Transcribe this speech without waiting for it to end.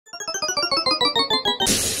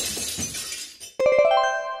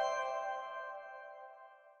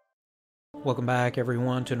Welcome back,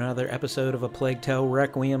 everyone, to another episode of A Plague Tale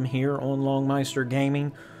Requiem here on Longmeister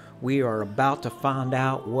Gaming. We are about to find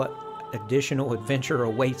out what additional adventure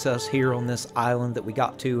awaits us here on this island that we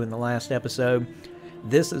got to in the last episode.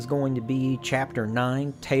 This is going to be Chapter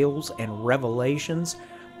 9, Tales and Revelations,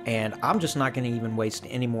 and I'm just not going to even waste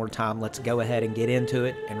any more time. Let's go ahead and get into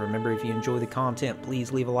it. And remember, if you enjoy the content,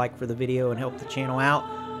 please leave a like for the video and help the channel out.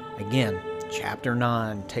 Again, Chapter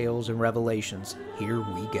 9, Tales and Revelations. Here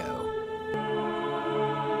we go.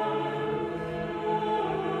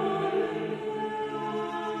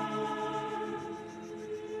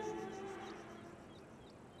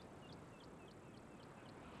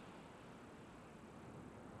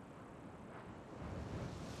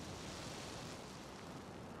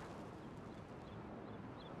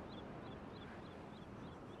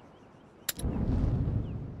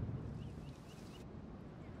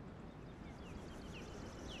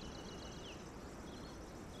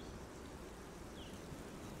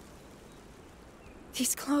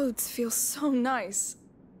 These clothes feel so nice.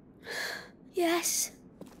 Yes.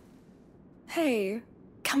 Hey,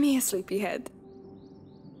 come here, sleepyhead.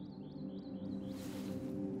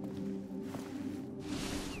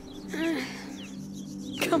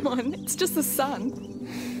 Come on, it's just the sun.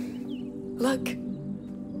 Look,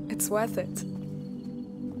 it's worth it.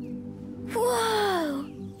 Whoa!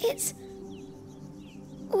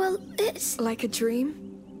 Well, it's... Like a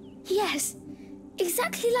dream? Yes,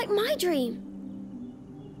 exactly like my dream.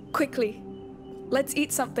 Quickly, let's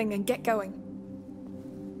eat something and get going.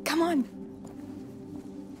 Come on.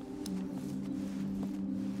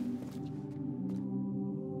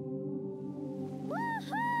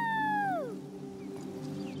 Woohoo!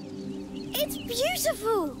 It's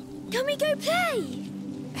beautiful! Can we go play?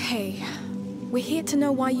 Hey, we're here to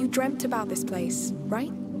know why you dreamt about this place,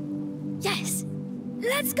 right? Yes.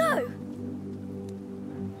 Let's go!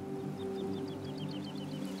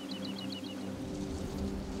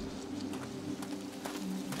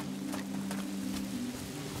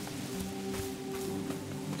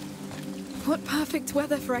 What perfect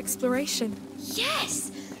weather for exploration.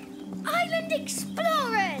 Yes! Island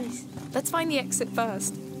explorers! Let's find the exit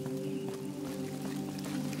first.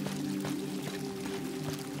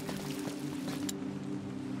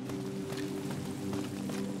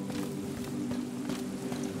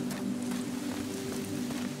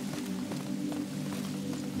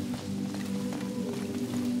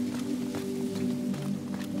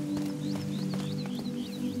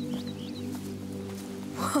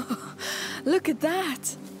 Whoa, look at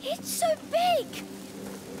that! It's so big!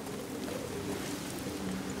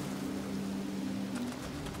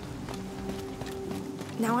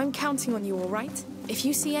 Now I'm counting on you, all right? If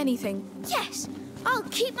you see anything... Yes! I'll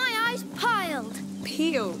keep my eyes piled!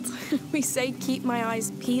 Peeled. We say keep my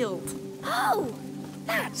eyes peeled. Oh!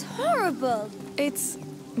 That's horrible! It's...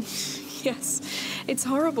 yes, it's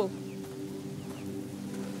horrible.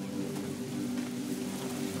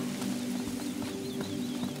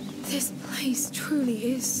 This place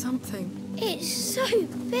truly is something. It's so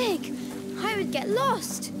big, I would get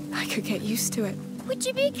lost. I could get used to it. Would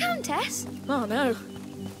you be a countess? Oh no,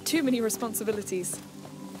 too many responsibilities.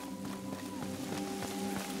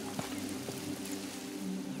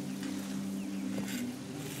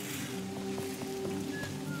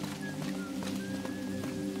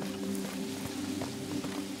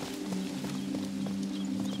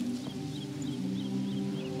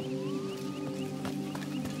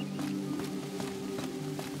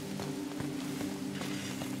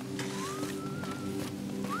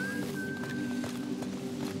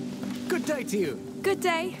 Good day to you. Good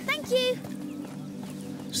day. Thank you.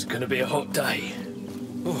 It's gonna be a hot day.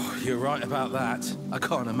 Oh, you're right about that. I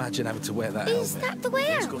can't imagine having to wear that Is helmet. that the way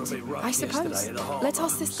It's out? gonna be rough I suppose. yesterday at the harbour. Let's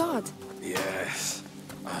ask this guard. Yes,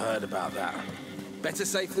 I heard about that. Better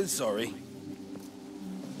safe than sorry.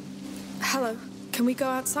 Hello, can we go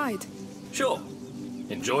outside? Sure.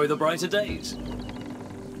 Enjoy the brighter days.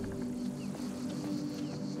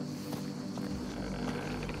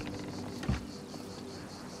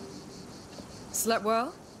 Slept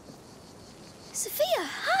well? Sophia,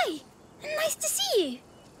 hi! Nice to see you.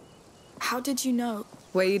 How did you know?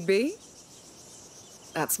 Where you'd be?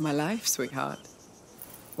 That's my life, sweetheart.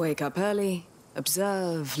 Wake up early,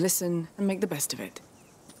 observe, listen, and make the best of it.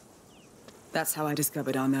 That's how I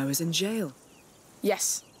discovered Arnaud was in jail.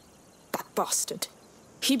 Yes, that bastard.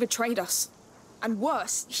 He betrayed us. And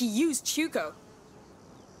worse, he used Hugo.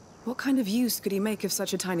 What kind of use could he make of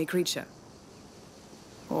such a tiny creature?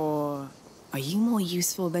 Or are you more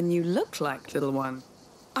useful than you look like, little one?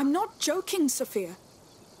 I'm not joking, Sophia.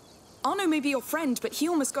 Arnaud may be your friend, but he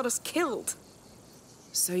almost got us killed.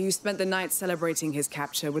 So you spent the night celebrating his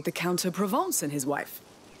capture with the Count of Provence and his wife?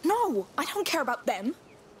 No, I don't care about them.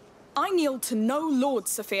 I kneel to no lord,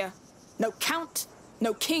 Sophia. No count,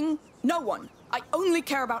 no king, no one. I only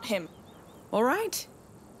care about him. All right.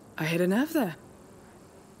 I hit a nerve there.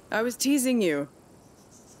 I was teasing you.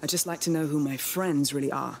 I just like to know who my friends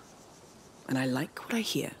really are. And I like what I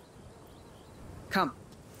hear. Come.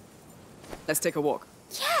 Let's take a walk.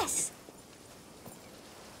 Yes!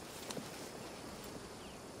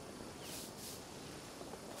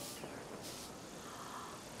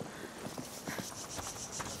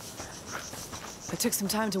 I took some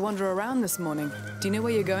time to wander around this morning. Do you know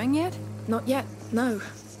where you're going yet? Not yet, no.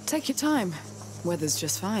 Take your time. Weather's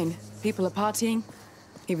just fine. People are partying.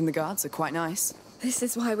 Even the guards are quite nice. This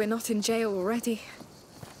is why we're not in jail already.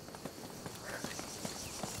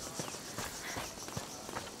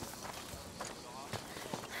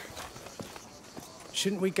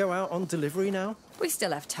 Shouldn't we go out on delivery now? We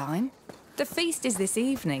still have time. The feast is this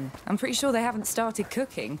evening. I'm pretty sure they haven't started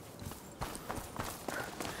cooking.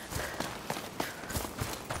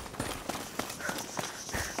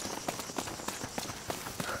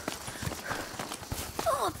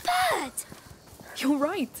 Oh, a bird! You're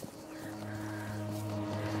right.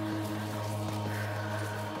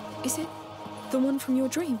 Is it the one from your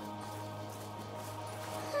dream?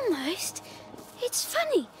 Almost. It's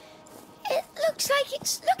funny. It looks like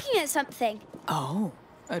it's looking at something. Oh,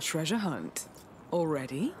 a treasure hunt.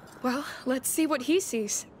 Already? Well, let's see what he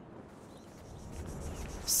sees.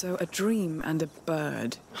 So a dream and a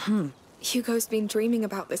bird. Hugo's been dreaming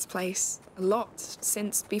about this place a lot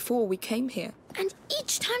since before we came here. And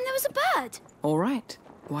each time there was a bird. All right.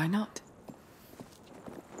 Why not?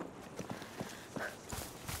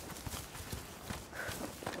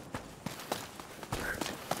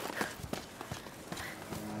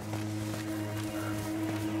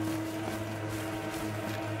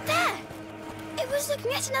 There! It was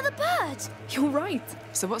looking at another bird. You're right.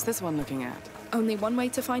 So what's this one looking at? Only one way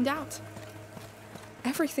to find out.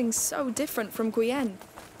 Everything's so different from Guyenne.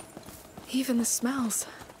 Even the smells.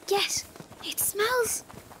 Yes, it smells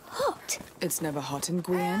hot. It's never hot in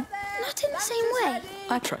Guyenne. Not in the same way.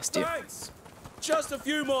 I trust you. Thanks. Just a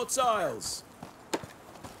few more tiles.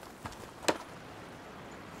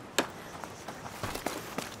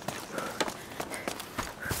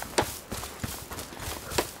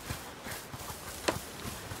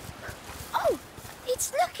 Oh,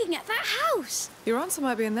 it's looking at that house. Your answer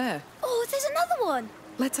might be in there. Oh, there's another one.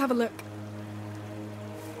 Let's have a look.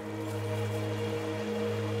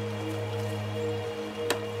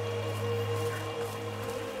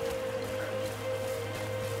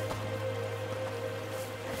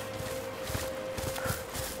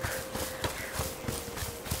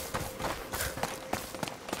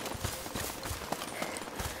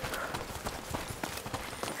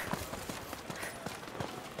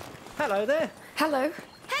 Hello there. Hello.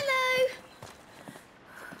 Hello.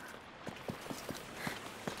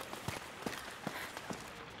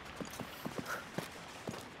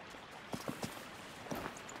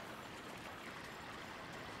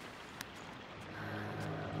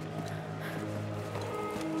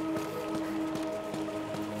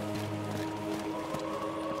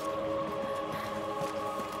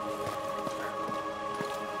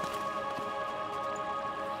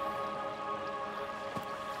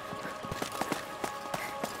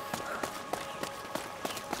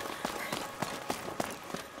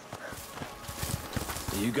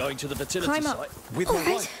 Are you going to the fertility Climb up. site? With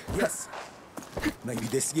my wife, yes. Maybe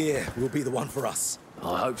this year will be the one for us.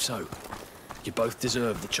 I hope so. You both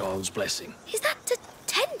deserve the child's blessing. Is that the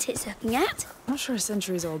tent it's looking at? Not sure a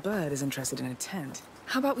centuries-old bird is interested in a tent.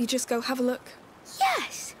 How about we just go have a look?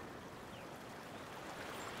 Yes.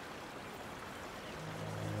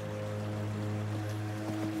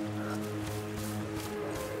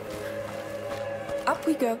 Up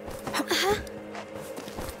we go.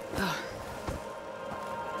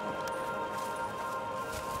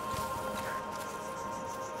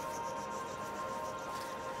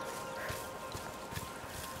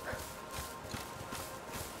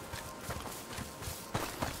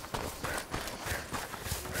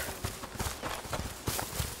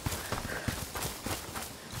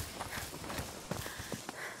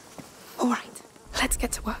 All right, let's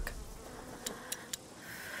get to work.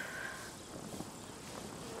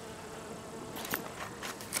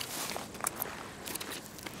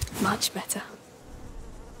 Much better.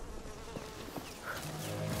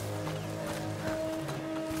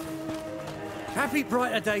 Happy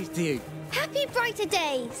brighter days to you. Happy brighter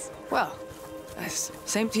days. Well,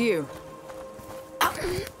 same to you.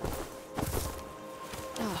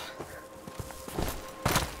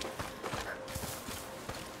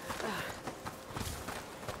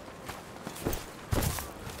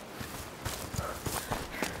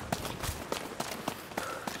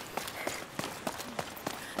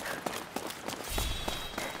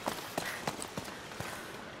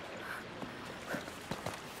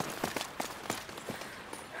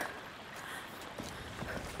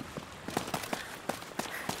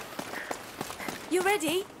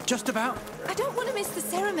 ready? Just about. I don't want to miss the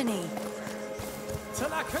ceremony. To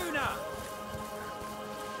La Cuna!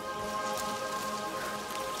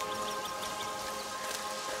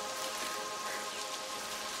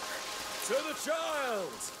 To the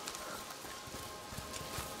child!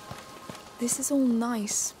 This is all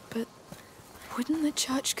nice, but wouldn't the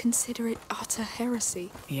church consider it utter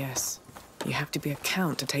heresy? Yes. You have to be a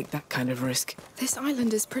count to take that kind of risk. This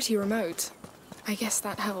island is pretty remote. I guess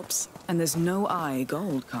that helps. And there's no eye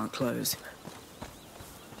gold can't close.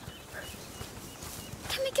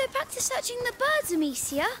 Can we go back to searching the birds,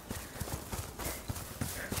 Amicia?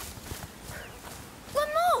 One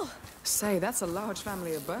more! Say, that's a large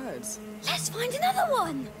family of birds. Let's find another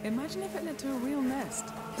one! Imagine if it led to a real nest.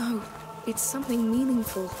 No, it's something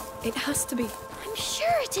meaningful. It has to be. I'm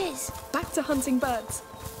sure it is. Back to hunting birds.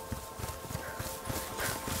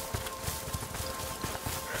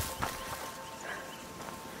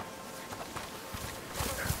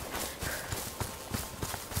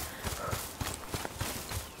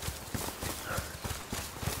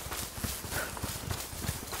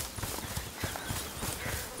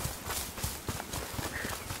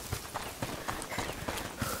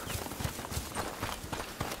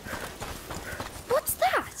 What's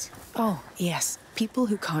that? Oh, yes. People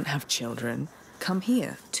who can't have children come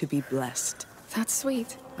here to be blessed. That's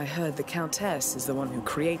sweet. I heard the Countess is the one who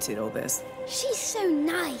created all this. She's so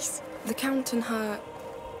nice. The Count and her,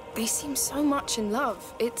 they seem so much in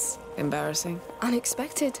love. It's Embarrassing?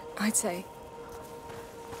 unexpected, I'd say.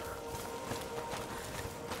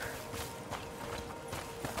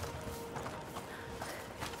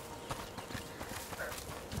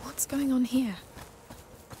 What's going on here?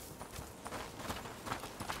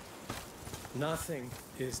 Nothing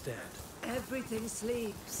is dead. Everything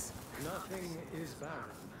sleeps. Nothing is barren.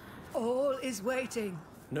 All is waiting.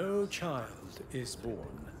 No child is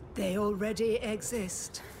born. They already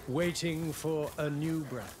exist. Waiting for a new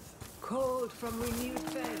breath. Called from renewed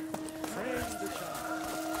faith. Praise the child.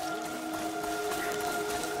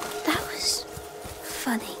 That was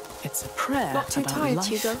funny. It's a prayer Not too about tired, life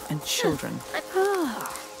Hugo? and children.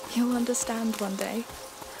 You'll understand one day.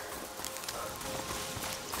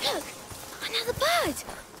 Look, another bird.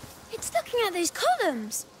 It's looking at those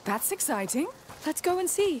columns. That's exciting. Let's go and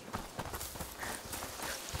see.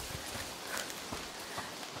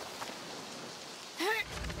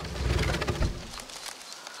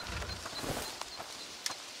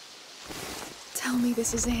 Tell me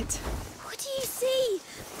this is it. What do you see?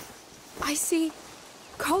 I see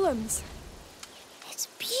columns. It's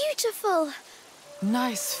beautiful.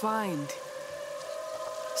 Nice find.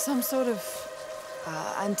 Some sort of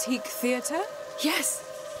antique theater? Yes,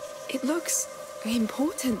 it looks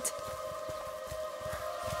important.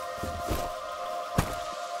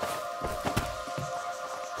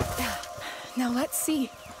 Now let's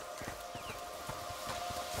see.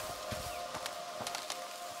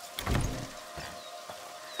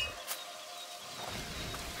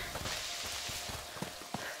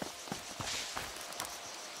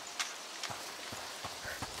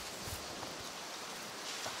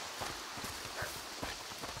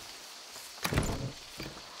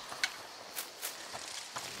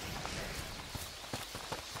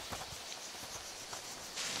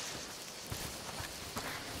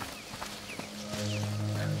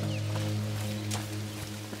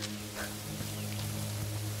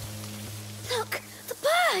 Look, the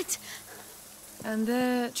bird. And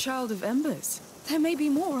they're child of embers. There may be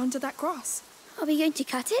more under that grass. Are we going to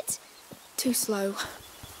cut it? Too slow.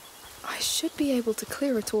 I should be able to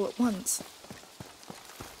clear it all at once.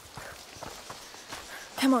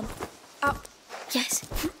 Come on, up. Yes.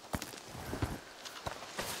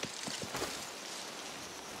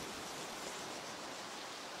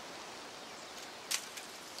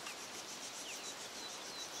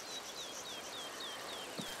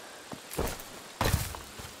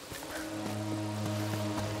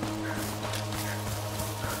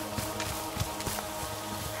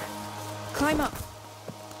 Climb up.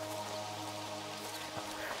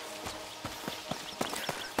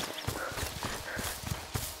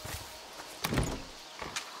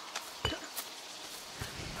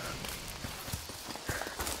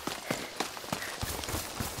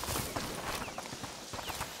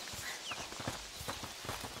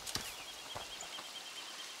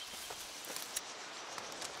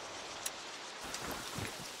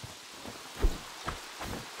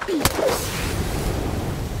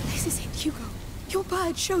 This is it, Hugo. Your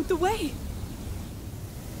bird showed the way.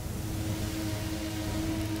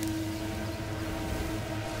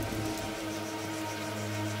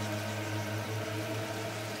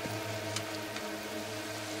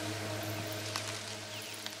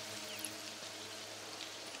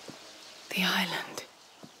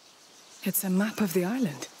 It's a map of the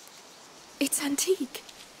island. It's antique.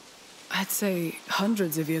 I'd say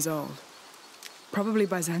hundreds of years old. Probably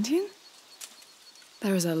Byzantine?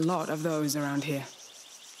 There is a lot of those around here.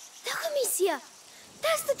 Look, Amicia!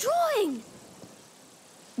 There's the drawing!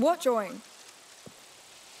 What drawing?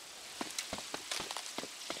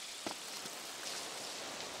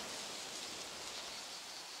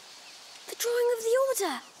 The drawing of the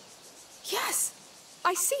Order! Yes,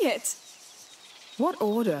 I see it. What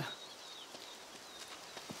order?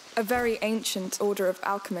 A very ancient order of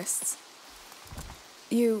alchemists.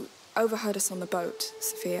 You overheard us on the boat,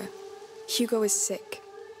 Sophia. Hugo is sick.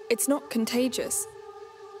 It's not contagious.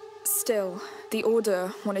 Still, the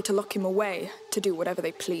Order wanted to lock him away to do whatever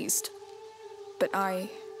they pleased. But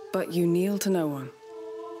you kneel to no one.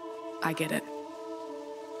 I get it.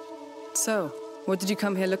 So, what did you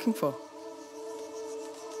come here looking for?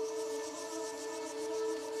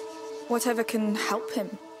 Whatever can help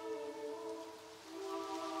him.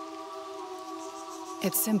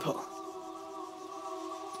 It's simple.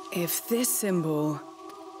 If this symbol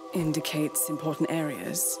indicates important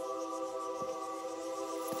areas,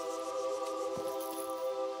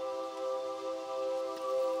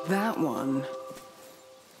 that one...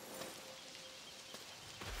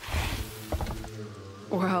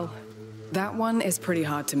 Well, that one is pretty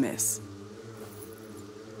hard to miss.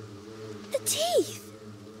 The teeth!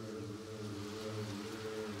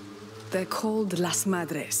 They're called Las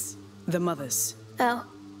Madres, the mothers. Oh.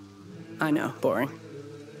 I know, boring.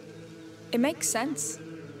 It makes sense.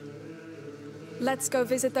 Let's go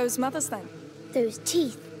visit those mothers then. Those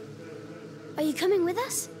teeth. Are you coming with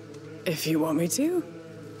us? If you want me to.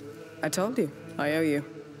 I told you, I owe you.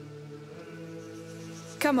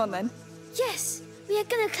 Come on then. Yes, we are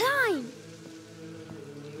gonna climb.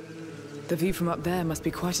 The view from up there must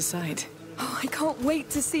be quite a sight. Oh, I can't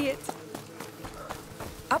wait to see it.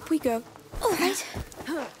 Up we go. All right.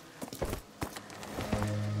 Look,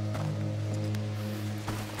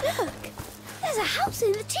 there's a house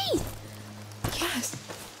in the teeth. Yes.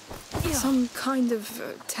 Some kind of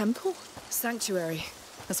temple? Sanctuary.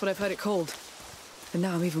 That's what I've heard it called. And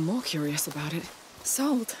now I'm even more curious about it.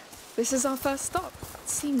 Sold. This is our first stop. It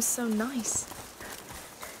seems so nice.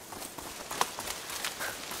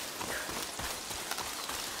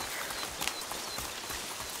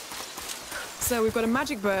 So we've got a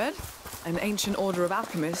magic bird, an ancient order of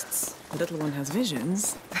alchemists. The little one has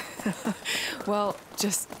visions. Well,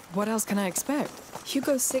 just what else can I expect?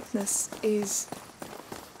 Hugo's sickness is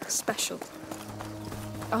special.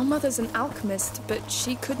 Our mother's an alchemist, but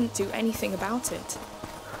she couldn't do anything about it.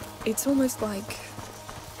 It's almost like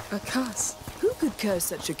a curse. Who could curse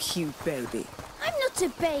such a cute baby? I'm not a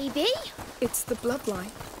baby. It's the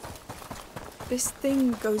bloodline. This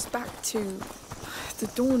thing goes back to the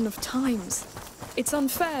dawn of times. It's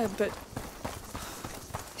unfair, but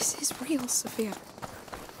this is real, Sophia.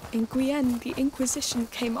 In Guyenne, the Inquisition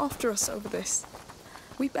came after us over this.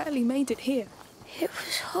 We barely made it here. It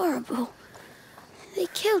was horrible. They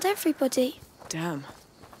killed everybody. Damn.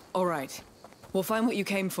 All right. We'll find what you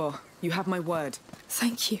came for. You have my word.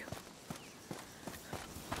 Thank you.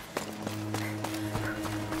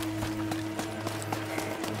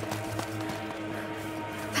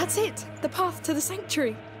 That's it. The path to the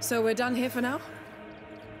sanctuary. So we're done here for now?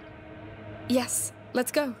 Yes,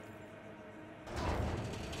 let's go.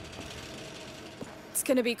 It's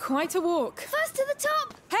gonna be quite a walk. First to the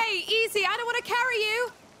top. Hey, easy, I don't want to carry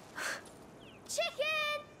you.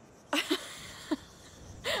 Chicken!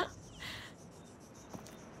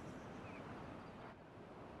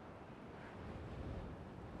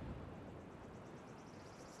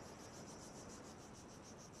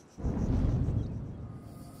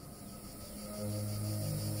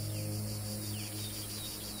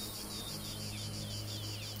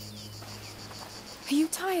 Are you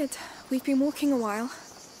tired? We've been walking a while.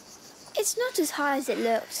 It's not as high as it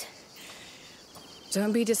looked.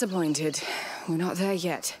 Don't be disappointed. We're not there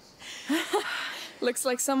yet. Looks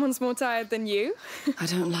like someone's more tired than you. I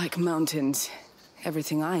don't like mountains.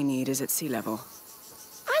 Everything I need is at sea level.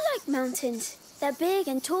 I like mountains. They're big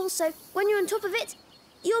and tall, so when you're on top of it,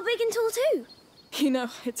 you're big and tall too. You know,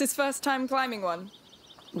 it's his first time climbing one.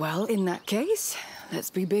 Well, in that case, let's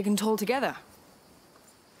be big and tall together.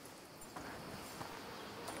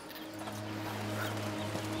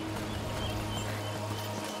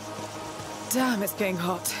 Damn, it's getting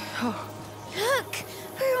hot. Oh. Look,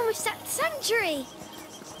 we're almost at the sanctuary.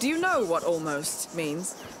 Do you know what almost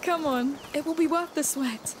means? Come on, it will be worth the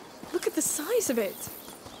sweat. Look at the size of it.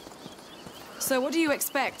 So what do you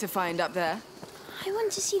expect to find up there? I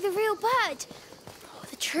want to see the real bird. Or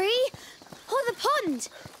the tree. Or the pond.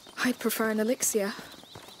 I'd prefer an elixir.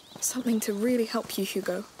 Something to really help you,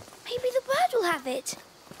 Hugo. Maybe the bird will have it.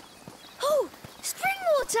 Oh, spring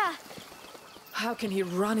water! How can he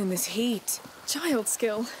run in this heat? Child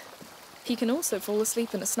skill. He can also fall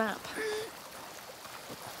asleep in a snap.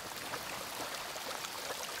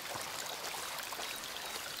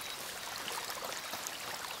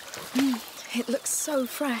 It looks so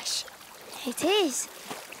fresh. It is.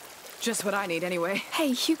 Just what I need anyway.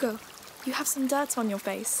 Hey, Hugo, you have some dirt on your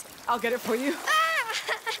face. I'll get it for you.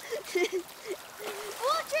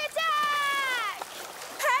 Water attack!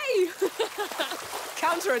 Hey!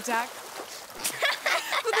 Counterattack.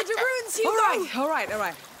 For the Daruns, Hugo! All right.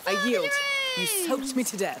 I yield. You soaked me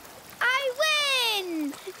to death. I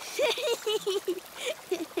win!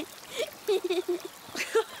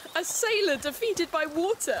 A sailor defeated by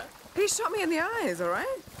water. He shot me in the eyes, all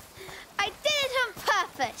right? I did it on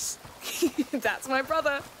purpose. That's my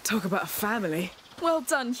brother. Talk about family. Well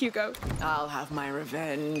done, Hugo. I'll have my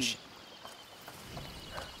revenge.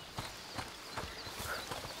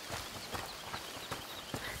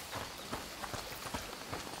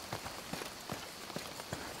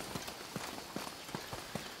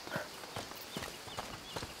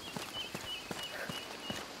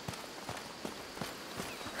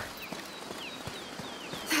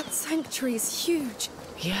 That sanctuary's huge.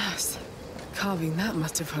 Yes. Carving that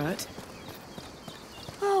must have hurt.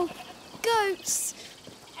 Oh, goats.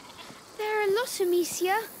 There are a lot,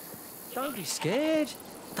 Amicia. Don't be scared.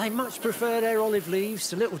 They much prefer their olive leaves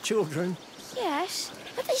to little children. Yes,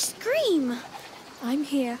 but they scream. I'm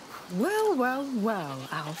here. Well.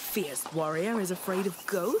 Our fierce warrior is afraid of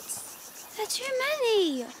goats? There are too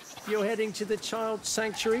many. You're heading to the child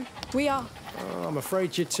sanctuary? We are. Oh, I'm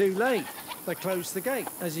afraid you're too late. They closed the gate,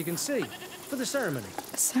 as you can see, for the ceremony.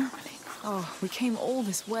 A ceremony. Oh, we came all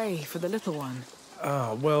this way for the little one.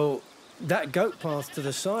 Ah, well, that goat path to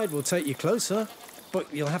the side will take you closer,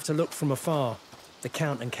 but you'll have to look from afar. The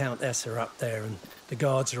Count and Countess are up there, and the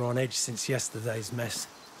guards are on edge since yesterday's mess.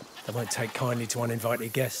 They won't take kindly to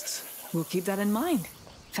uninvited guests. We'll keep that in mind.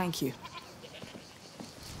 Thank you.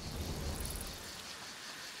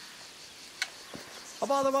 Oh,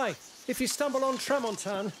 by the way, if you stumble on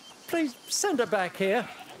Tramontane, please send her back here.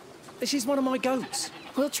 She's one of my goats.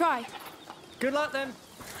 We'll try. Good luck, then.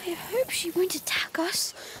 I hope she won't attack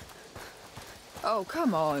us. Oh,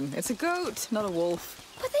 come on. It's a goat, not a wolf.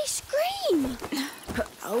 But they scream.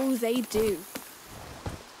 Oh, they do.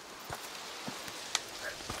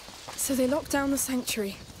 So they locked down the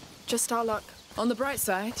sanctuary. Just our luck. On the bright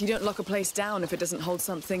side, you don't lock a place down if it doesn't hold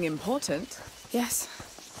something important. Yes.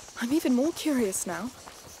 I'm even more curious now.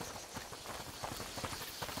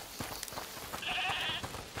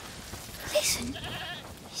 Listen,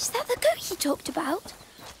 is that the goat he talked about?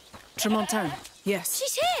 Tramontane, yes.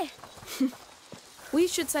 She's here. We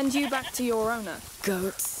should send you back to your owner.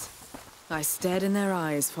 Goats. I stared in their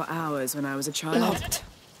eyes for hours when I was a child. Locked.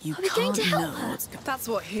 You Are we going can't to help know her? That's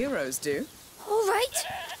what heroes do. All right.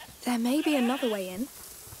 There may be another way in.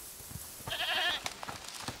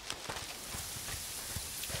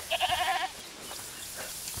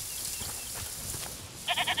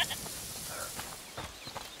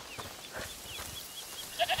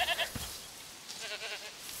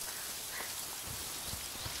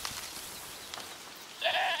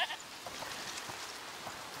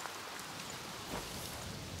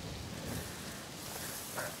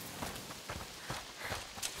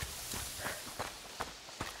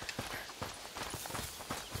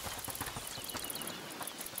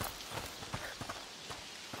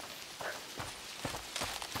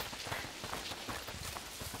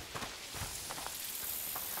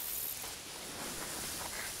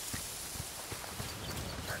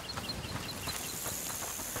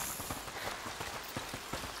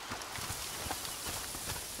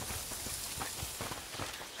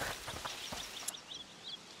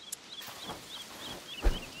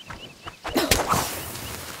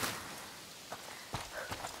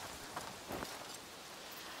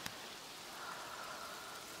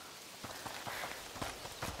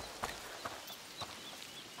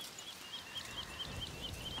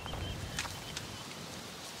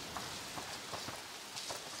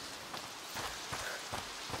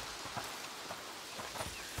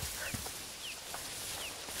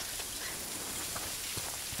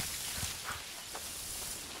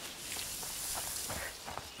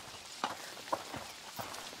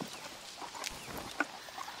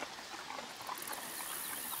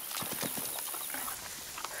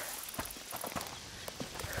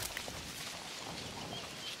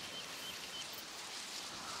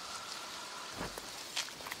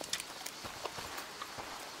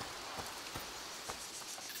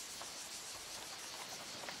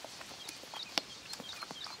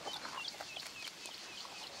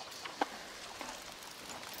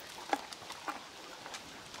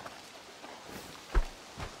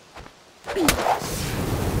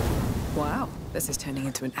 scream. Wow, this is turning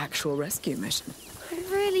into an actual rescue mission. I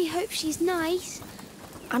really hope she's nice.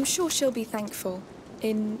 I'm sure she'll be thankful,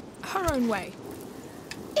 in her own way.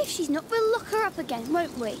 If she's not, we'll lock her up again,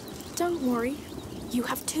 won't we? Don't worry. You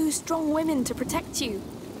have 2 strong women to protect you.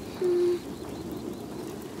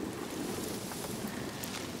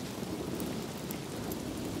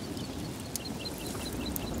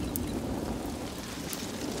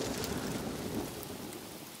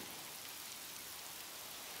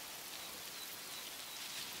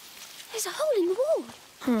 There's a hole in the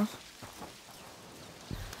wall.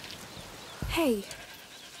 Hey,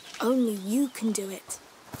 only you can do it.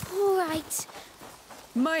 All right.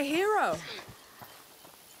 My hero!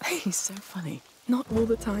 He's so funny. Not all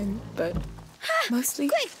the time, but mostly.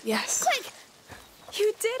 Quick! Yes. Quick!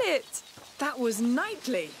 You did it! That was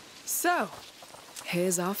knightly. So,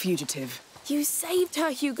 here's our fugitive. You saved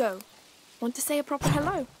her, Hugo. Want to say a proper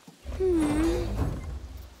hello?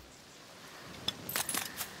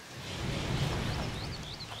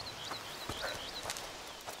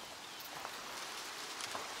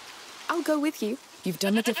 I'll go with you. You've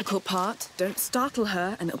done the difficult part. Don't startle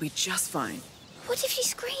her, and it'll be just fine. What if she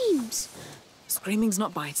screams? Screaming's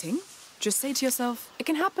not biting. Just say to yourself, it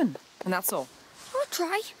can happen, and that's all. I'll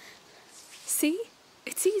try. See?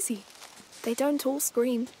 It's easy. They don't all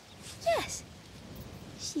scream. Yes.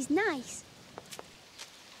 She's nice.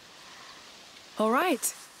 All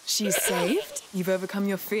right. She's saved. You've overcome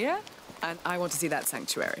your fear, and I want to see that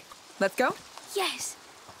sanctuary. Let's go. Yes.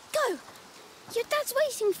 Go. Your dad's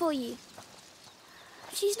waiting for you.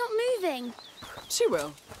 She's not moving. She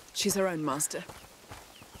will. She's her own master.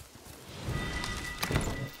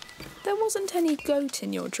 There wasn't any goat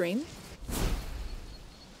in your dream.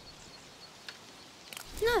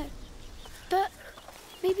 No. But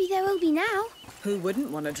maybe there will be now. Who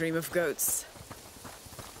wouldn't want to dream of goats?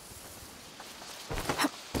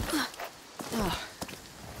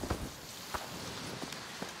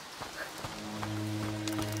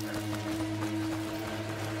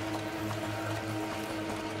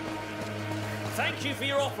 Thank you for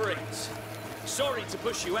your offerings. Sorry to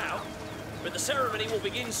push you out, but the ceremony will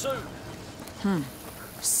begin soon.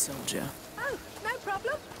 Soldier. Oh, no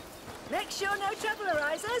problem. Make sure no trouble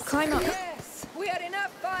arises. Climb up. Yes, we had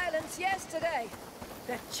enough violence yesterday.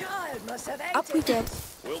 The child must have hated Up we go.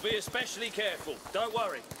 We'll be especially careful, don't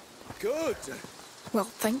worry. Good. Well,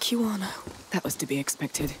 thank you, Arno. That was to be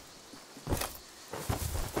expected.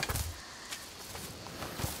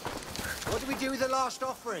 What do we do with the last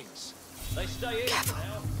offerings? They stay in for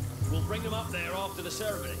now. We'll bring them up there after the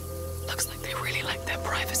ceremony. Looks like they really like their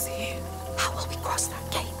privacy. How will we cross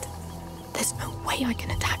that gate? There's no way I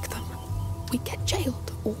can attack them. We'd get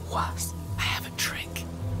jailed, or worse. I have a trick.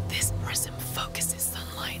 This prism focuses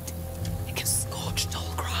sunlight. It can scorch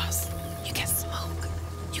tall grass. You get smoke.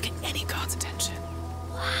 You get any guard's attention.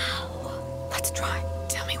 Wow. Let's try.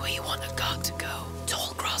 Tell me where you want a guard to go.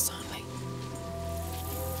 Tall grass only.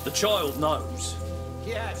 The child knows.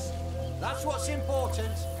 Yes, that's what's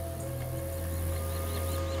important.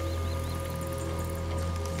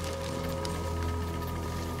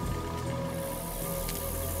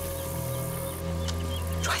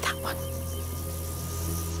 Try that one.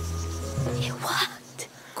 It worked.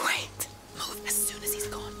 Great. Move as soon as he's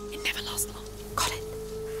gone. It never lasts long. Got it.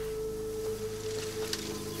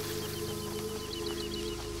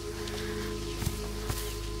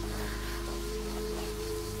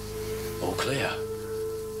 All clear.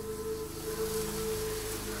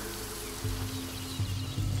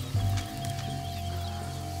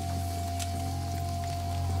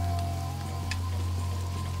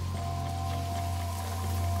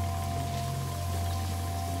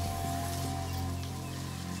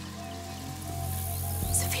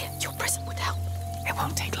 Sophia, your present would help. It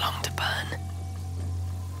won't take long to burn.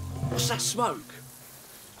 What's that smoke?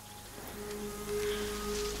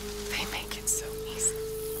 They make it so easy.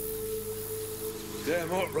 Damn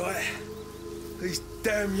hot, right? These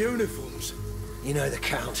damn uniforms. You know the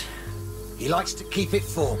Count. He likes to keep it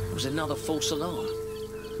full. It was another false alarm.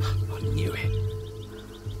 I knew it.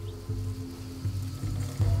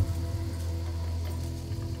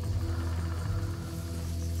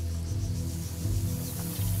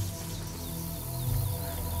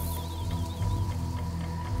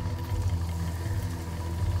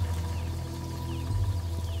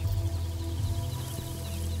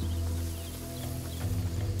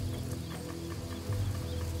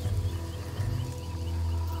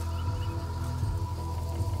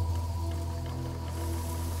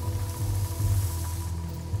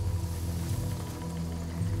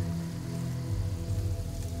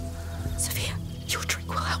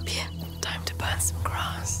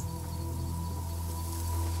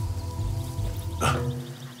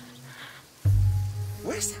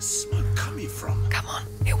 coming from? Come on,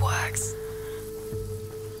 it works.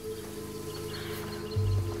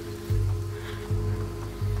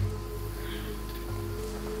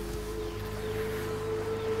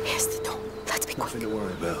 Here's the door. Let's be quick. Nothing to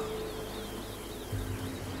worry about.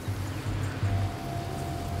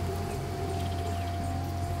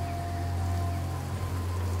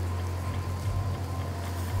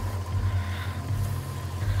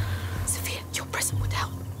 Sophia, your present would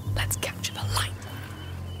help. Let's capture the light.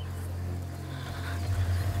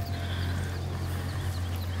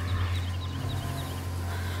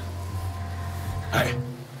 Hey.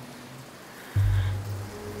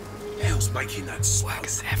 Hell's making that smell?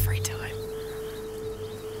 Works every time.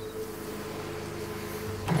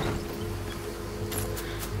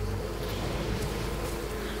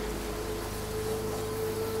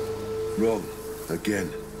 Wrong.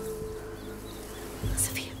 Again.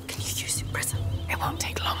 Sophia, can you use your present? It won't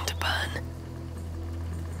take long to burn.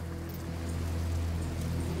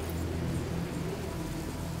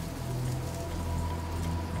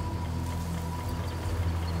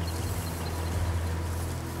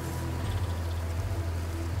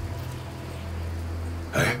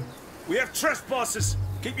 Hey. We have trespassers.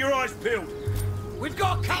 Keep your eyes peeled. We've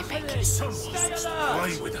got company! Someone Stay is alert!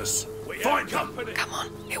 playing with us. We Find have them. company. Come on,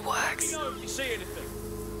 it Let works. me know if you see anything.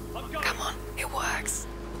 I'm going. Come on, it works.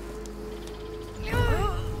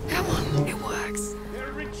 Come on, it works.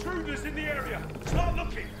 There are intruders in the area. Start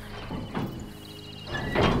looking.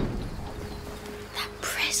 That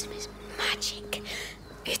prism is magic.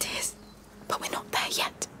 It is, but we're not there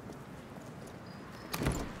yet.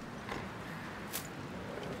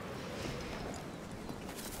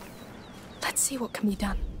 Let's see what can be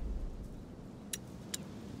done.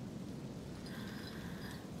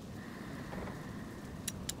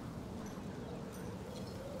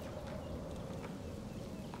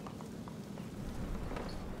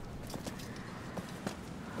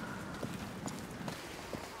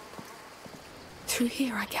 Through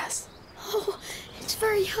here, I guess. Oh, it's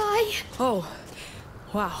very high. Oh,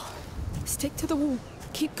 wow. Stick to the wall.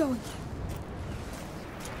 Keep going.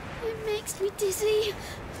 It makes me dizzy.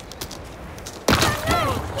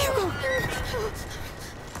 Hugo!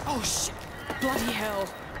 Oh, shit. Bloody hell.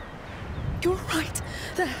 You're all right.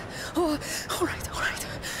 There. Oh, all right, all right.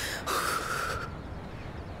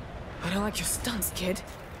 I don't like your stunts, kid.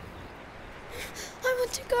 I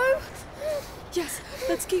want to go. Yes,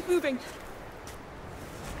 let's keep moving.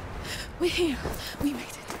 We're here. We made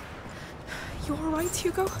it. You all right,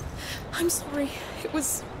 Hugo? I'm sorry. It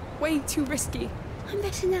was way too risky. I'm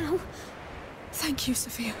better now. Thank you,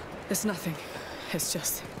 Sophia. It's nothing. It's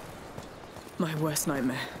just my worst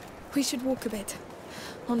nightmare. We should walk a bit.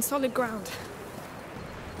 On solid ground.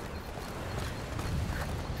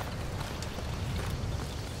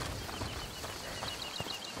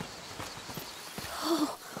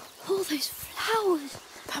 Oh, all those flowers.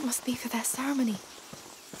 That must be for their ceremony.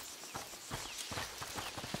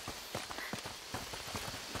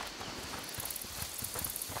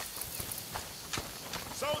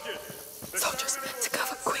 Soldiers. Soldiers, to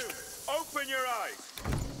cover, quick. Open your eyes.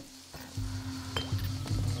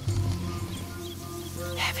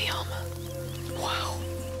 Heavy armor. Wow.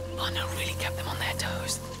 Arno really kept them on their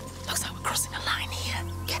toes. Looks like we're crossing a line here.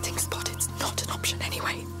 Getting spotted's not an option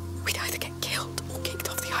anyway. We'd either get killed or kicked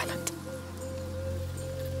off the island.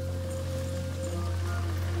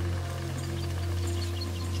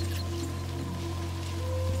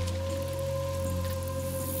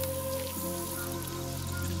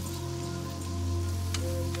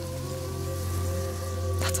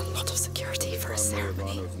 That's a lot of security for a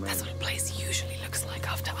ceremony. That's what a place usually looks like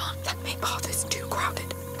after Aunt. That main path is too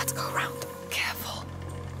crowded. Let's go around. Careful.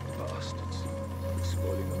 Bastards. We're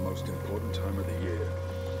spoiling the most important time of the year.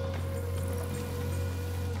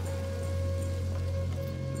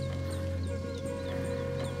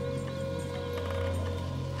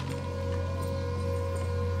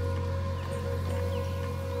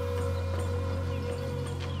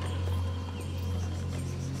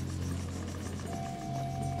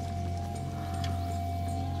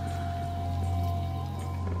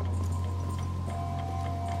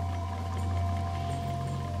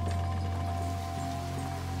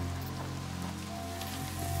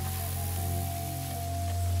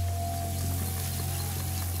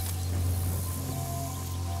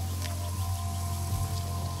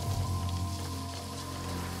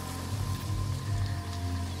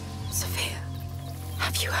 Sophia,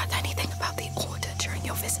 have you heard anything about the Order during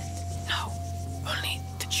your visit? No. Only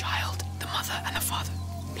the child, the mother, and the father.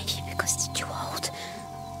 Maybe because it's too old.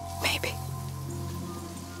 Maybe.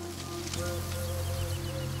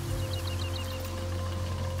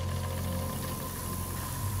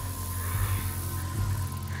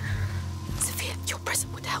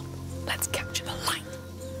 Let's capture the light.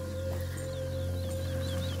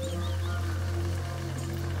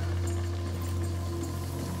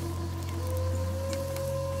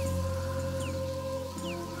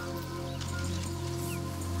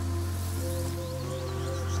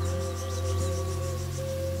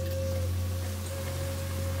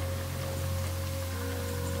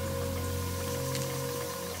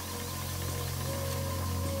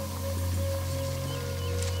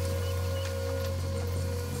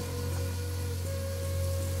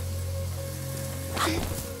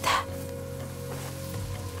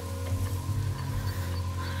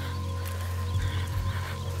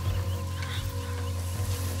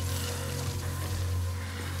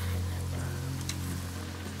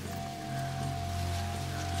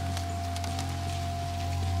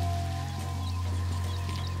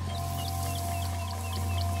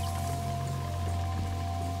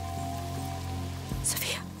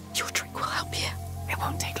 Sophia, your trick will help you. It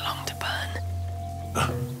won't take long to burn.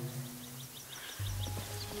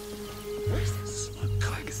 Where's the smoke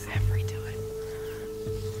coming? Because every time.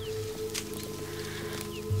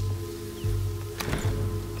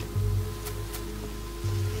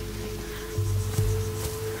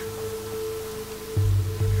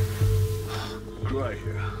 Great.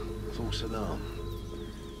 False alarm.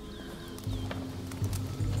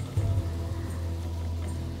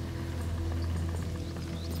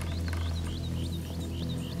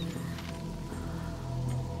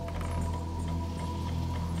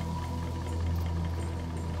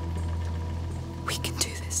 We can do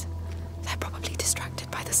this. They're probably distracted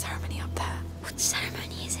by the ceremony up there. What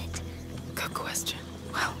ceremony is it? Good question.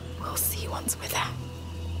 Well, we'll see once we're there.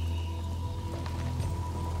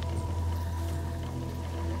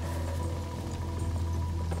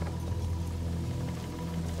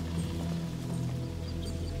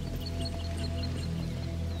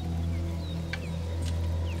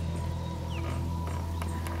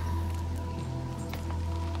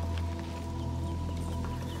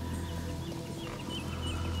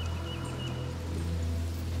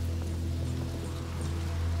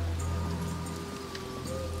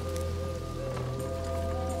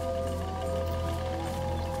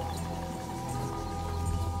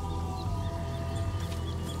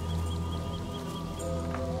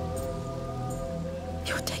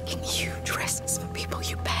 You're taking huge risks for people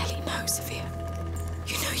you barely know, Sophia.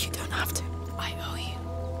 You know you don't have to. I owe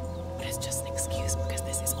you. But it's just an excuse because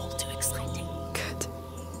this is all too exciting. Good.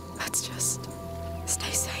 Let's just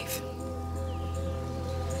stay safe.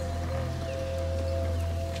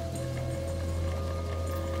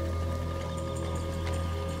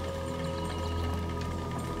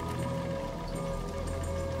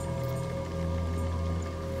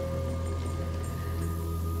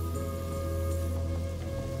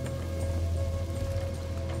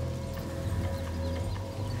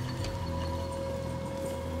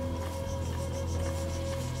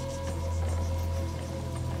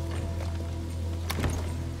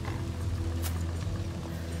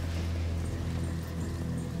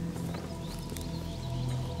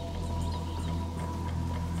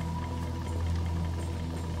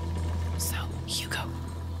 So, Hugo,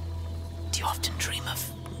 do you often dream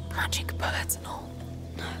of magic birds and all?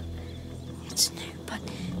 No. It's new, but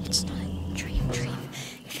it's not a dream.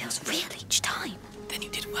 It feels real each time. Then you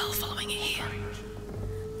did well following it here.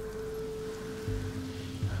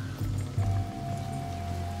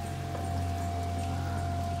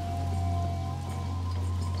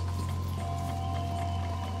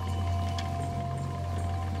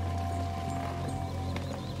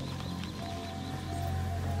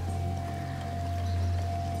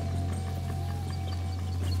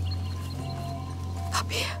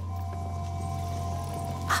 Up here.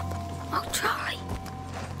 Up. I'll try.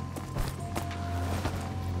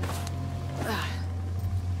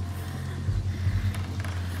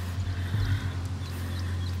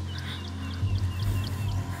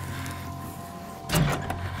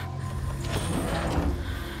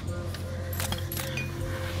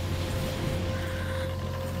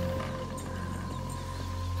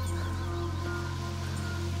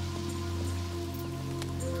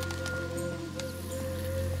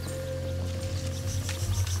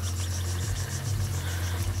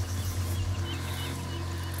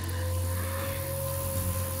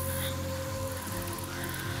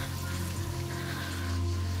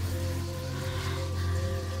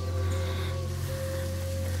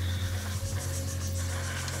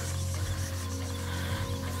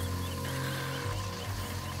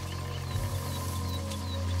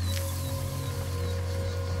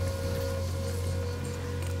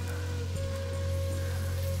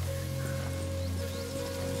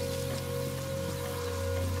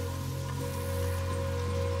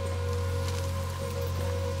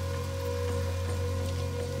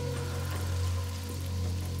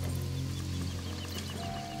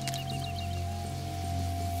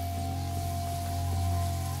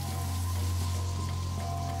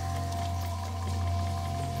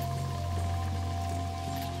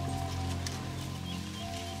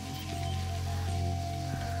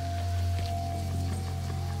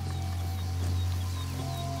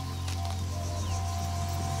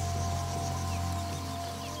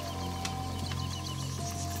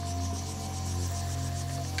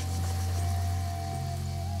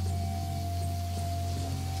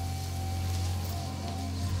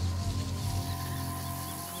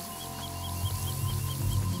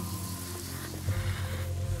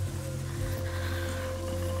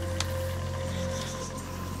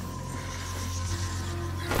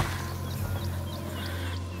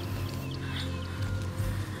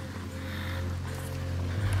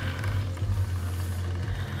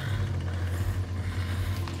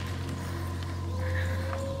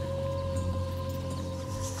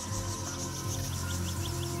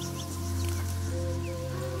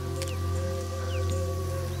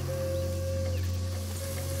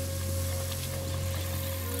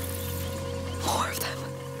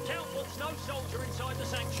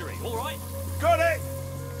 sanctuary, all right? Got it!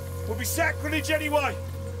 Will be sacrilege anyway.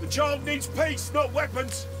 The child needs peace, not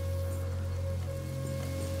weapons.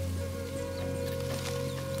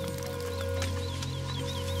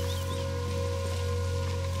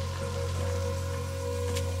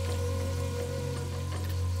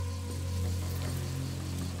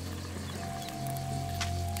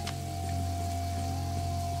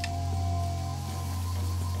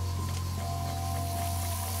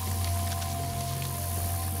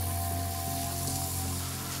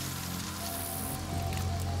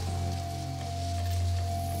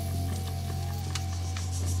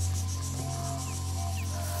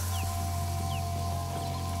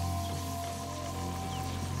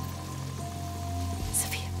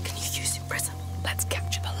 Sophia, can you use your prism? Let's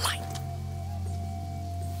capture the light.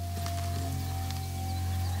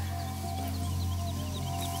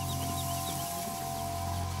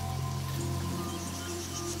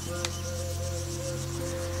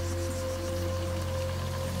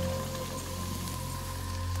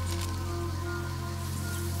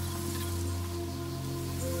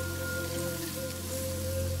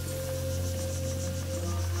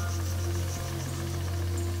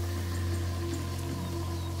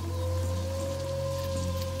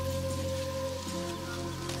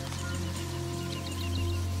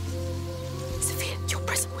 Sophia, your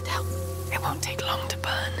prism would help. It won't take long to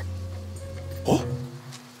burn. What?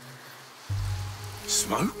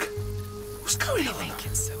 Smoke? What's going on? They make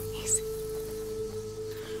it so easy.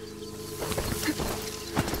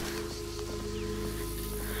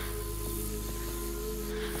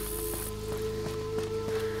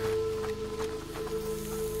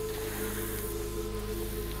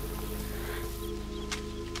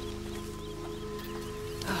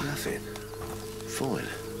 Nothing. Fine.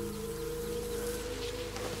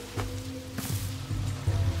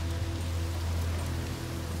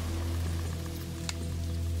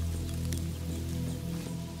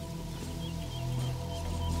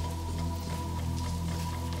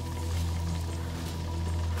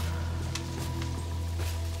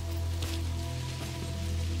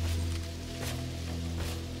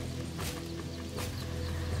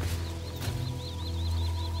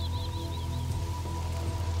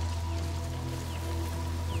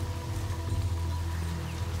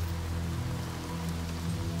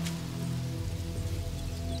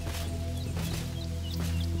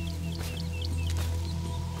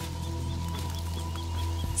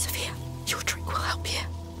 Sophia, your trick will help you.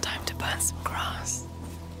 Time to burn some grass.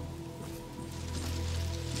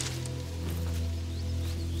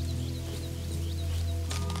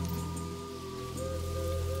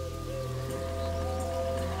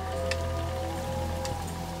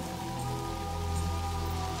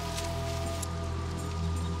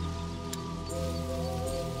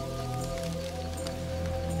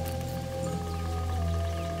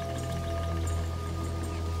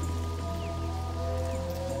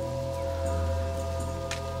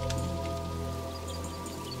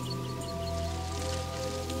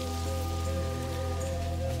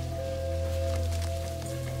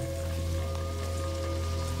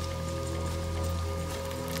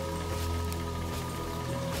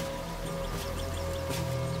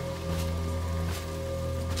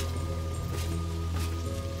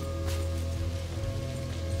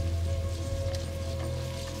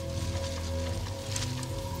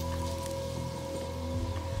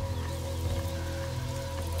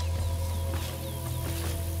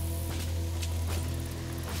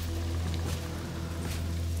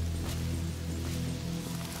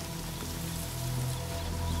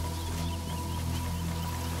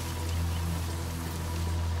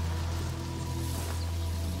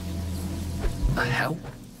 The hell?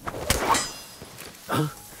 Huh?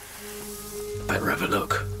 Better have a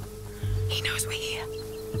look. He knows we're here.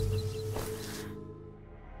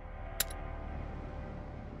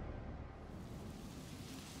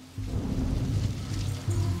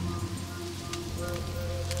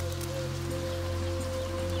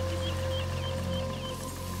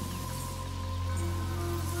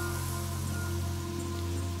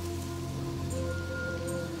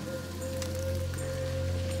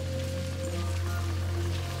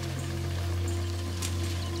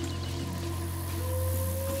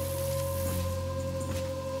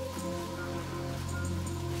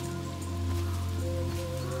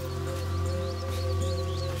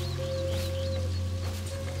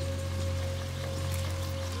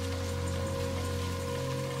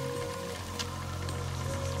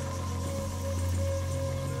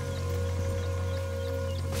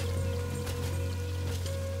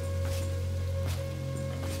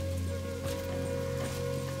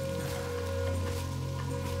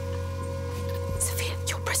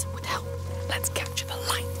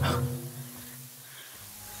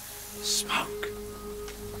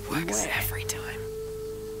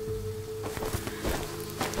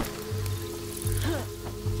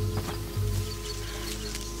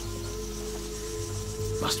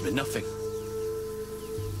 Must have been nothing.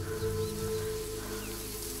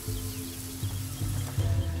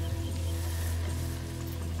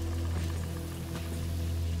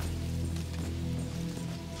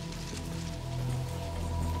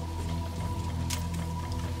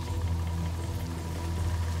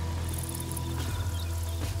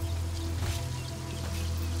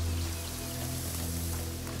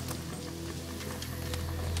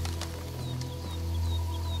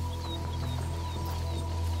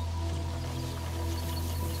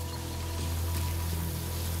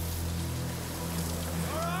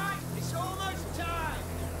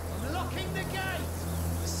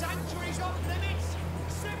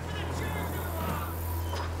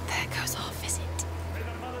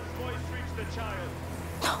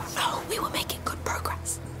 No, we were making good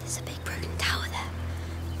progress. There's a big broken tower there.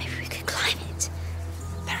 Maybe we could climb it.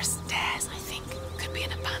 There are stairs, I think. Could be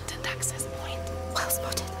an abandoned access point. Well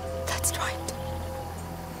spotted. Let's try it.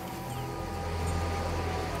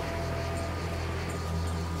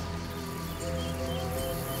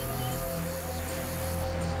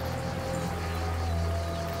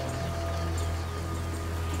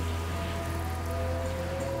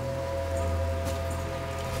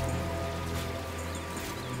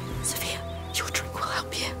 Sophia, your drink will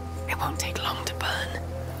help you. It won't take long to burn.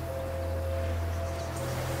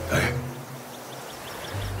 Hey.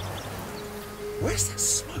 Where's that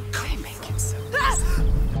smoke coming from? They make it so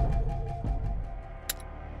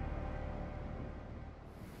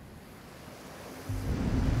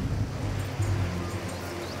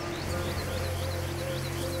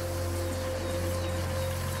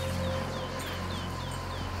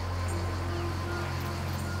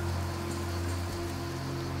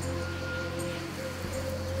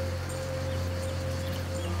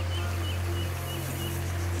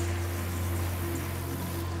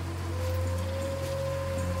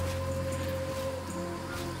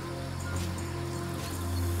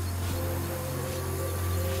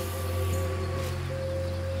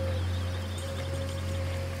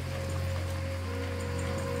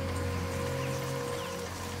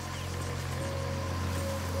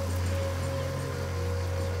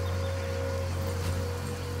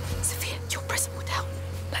Sophia, your prism would help.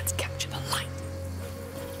 Let's capture the light.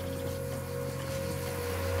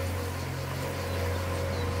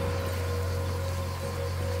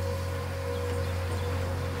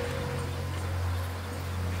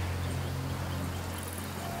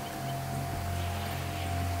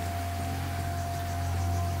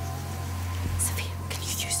 Sophia, can you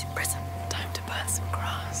use your prism? Time to burn some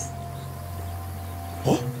grass.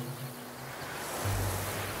 What?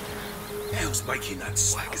 Hell's making that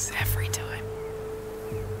smoke? Works every time.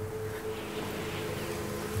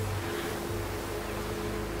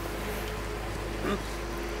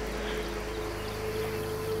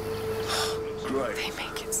 Great. They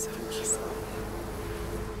make it so easy.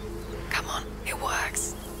 Come on, it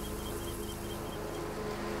works.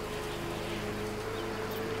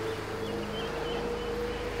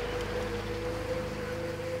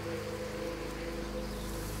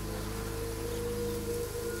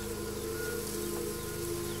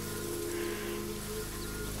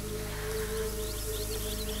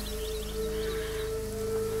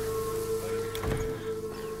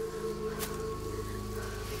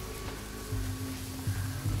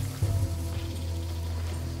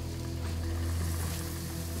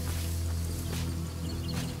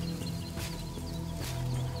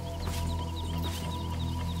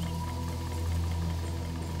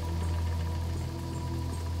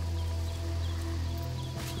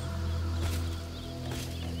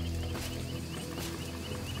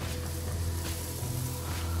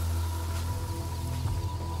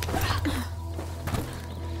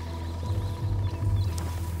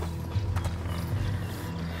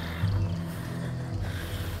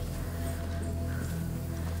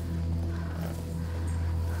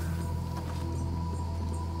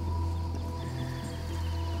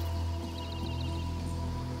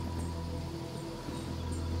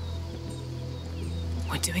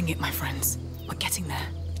 We're doing it, my friends. We're getting there.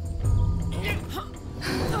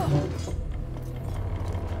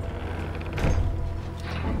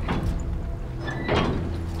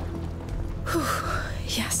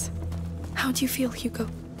 Yes. How do you feel, Hugo?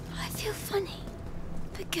 I feel funny,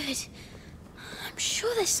 but good. I'm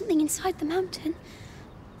sure there's something inside the mountain.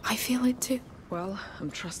 I feel it too. Well,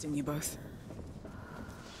 I'm trusting you both.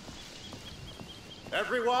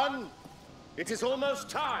 Everyone, it is almost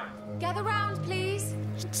time. Gather round, please.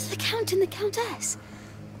 It's the Count and the Countess.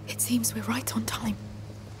 It seems we're right on time.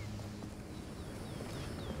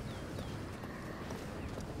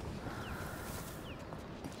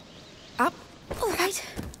 Up. All right.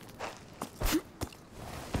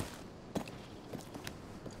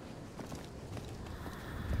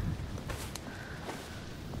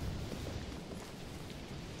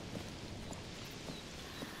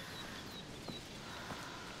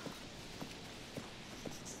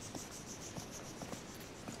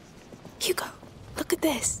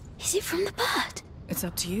 at this. Is it from the bird? It's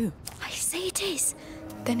up to you. I say it is.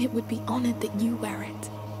 Then it would be honored that you wear it.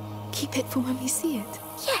 Keep it for when we see it.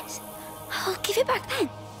 Yes. I'll give it back then.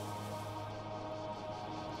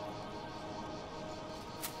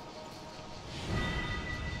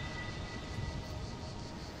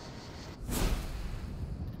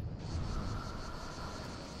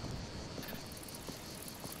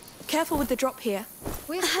 Careful with the drop here.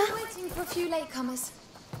 We're still waiting for a few latecomers.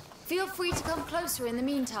 Feel free to come closer in the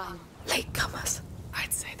meantime. Latecomers?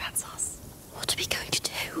 I'd say that's us. What are we going to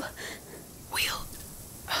do? We'll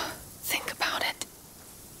think about it.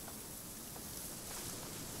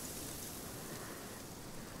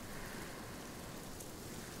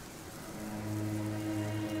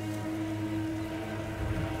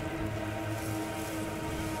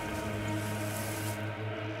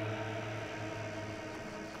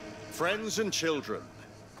 Friends and children,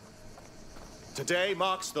 today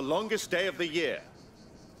marks the longest day of the year.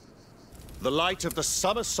 The light of the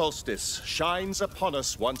summer solstice shines upon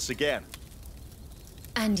us once again.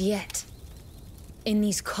 And yet, in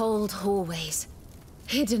these cold hallways,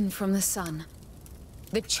 hidden from the sun,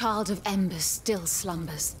 the child of embers still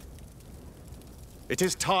slumbers. It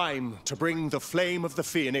is time to bring the flame of the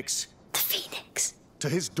Phoenix to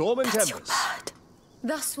his dormant embers.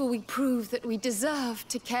 Thus will we prove that we deserve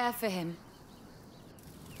to care for him.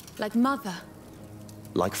 Like mother.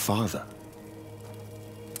 Like father.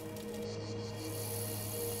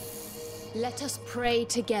 Let us pray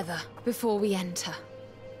together before we enter.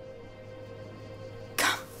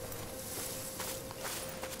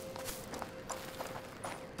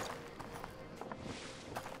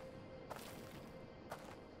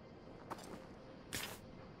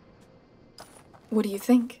 What do you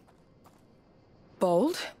think?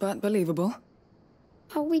 Bold, but believable.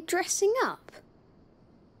 Are we dressing up?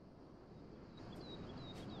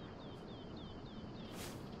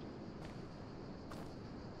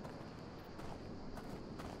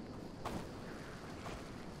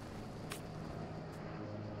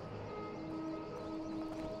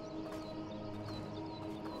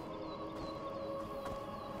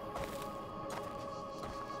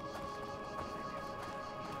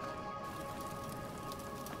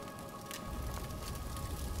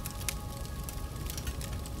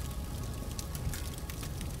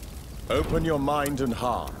 Open your mind and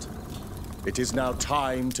heart. It is now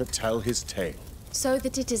time to tell his tale. So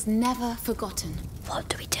that it is never forgotten. What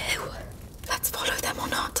do we do? Let's follow them or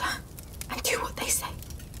not, and do what they say.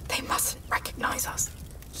 They mustn't recognize us.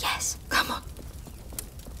 Yes. Come on.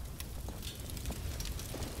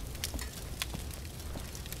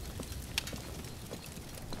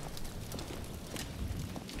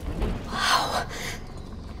 Wow.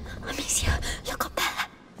 Amicia, look up there.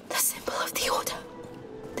 The symbol of the Order.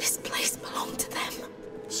 This place belonged to them.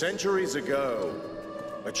 Centuries ago,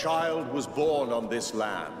 a child was born on this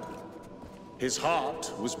land. His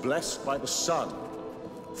heart was blessed by the sun,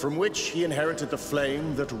 from which he inherited the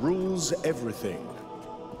flame that rules everything.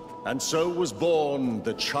 And so was born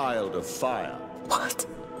the Child of Fire. What?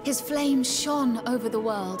 His flame shone over the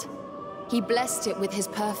world. He blessed it with his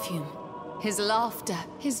perfume, his laughter,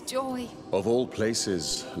 his joy. Of all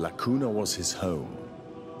places, La Cuna was his home.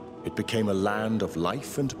 It became a land of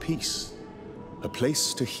life and peace, a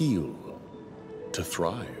place to heal, to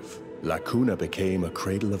thrive. La Cuna became a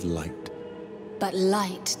cradle of light. But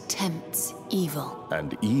light tempts evil.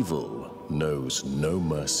 And evil knows no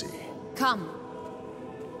mercy. Come.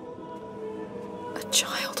 A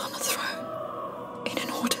child on a throne, in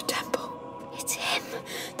an Order temple. It's him,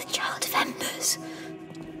 the Child of Embers.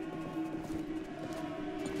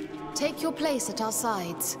 Take your place at our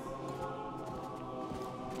sides.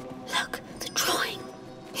 Look, the drawing.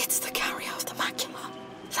 It's the carrier of the macula.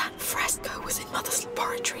 That fresco was in Mother's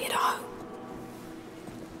laboratory at home.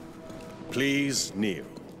 Please kneel.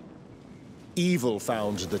 Evil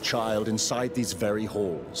found the child inside these very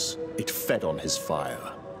halls. It fed on his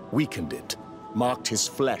fire, weakened it, marked his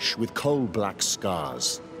flesh with coal-black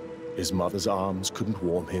scars. His mother's arms couldn't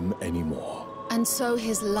warm him anymore. And so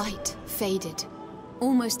his light faded,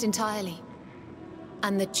 almost entirely.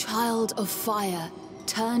 And the Child of Fire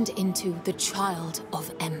turned into the Child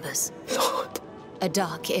of Embers. Lord! A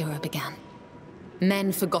dark era began.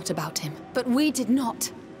 Men forgot about him, but we did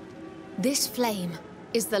not. This flame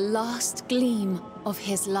is the last gleam of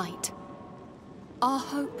his light. Our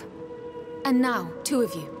hope. And now, two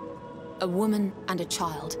of you, a woman and a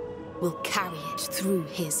child, will carry it through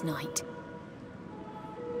his night.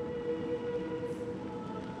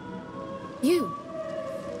 You.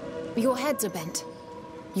 Your heads are bent.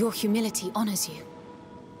 Your humility honors you.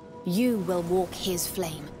 You will walk his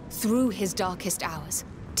flame through his darkest hours.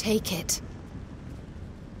 Take it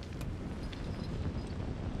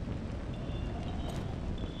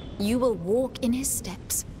You will walk in his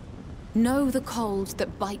steps. Know the cold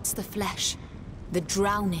that bites the flesh, the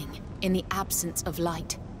drowning in the absence of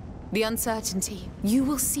light, the uncertainty. You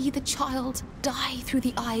will see the child die through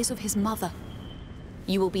the eyes of his mother.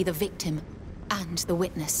 You will be the victim and the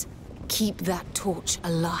witness. Keep that torch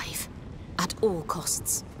alive at all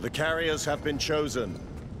costs. The carriers have been chosen.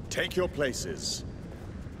 Take your places.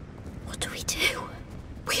 What do we do?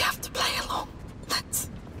 We have to play along.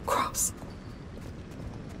 Let's cross.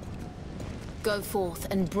 Go forth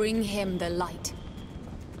and bring him the light.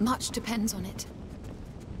 Much depends on it.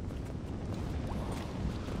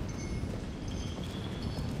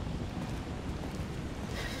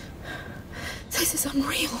 This is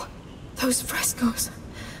unreal. Those frescoes.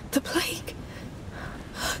 The plague.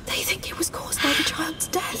 They think it was caused by the child's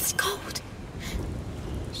death. It's cold.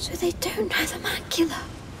 So they don't know the macula.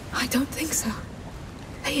 I don't think so.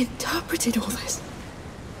 They interpreted all this.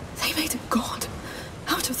 They made a god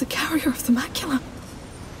out of the carrier of the macula.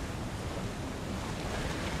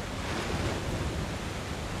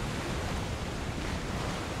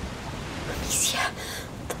 Amicia,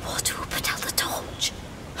 the water will put out the torch.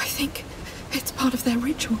 I think it's part of their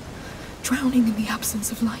ritual, drowning in the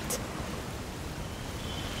absence of light.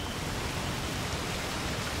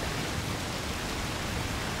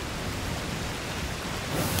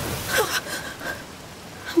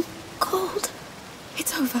 I'm cold.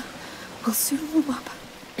 It's over. We'll soon warm up.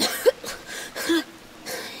 It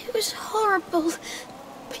was horrible.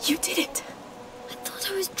 But you did it. I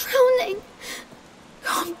thought I was drowning.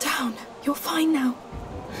 Calm down. You're fine now.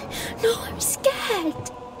 No, I'm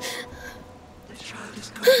scared. The child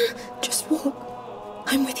is gone. Just walk.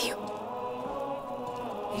 I'm with you.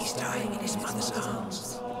 He's dying in his mother's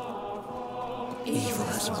arms. Evil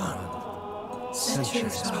has won.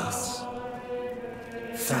 Centuries pass.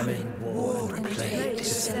 Famine, war, and plague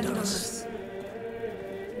descend on us.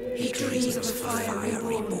 He dreams of fire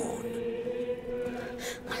reborn.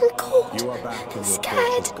 I'm cold. You are back in your scared.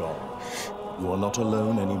 place with God. You are not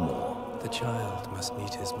alone anymore. The child must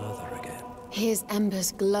meet his mother again. His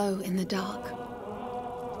embers glow in the dark.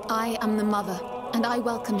 I am the mother, and I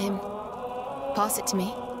welcome him. Pass it to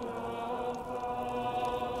me.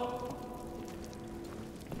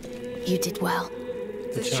 You did well.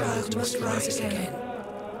 The child must rise again.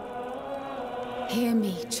 Hear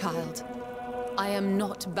me, child. I am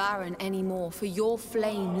not barren anymore, for your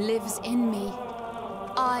flame lives in me.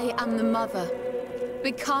 I am the mother.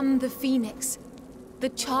 Become the phoenix, the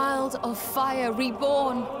child of fire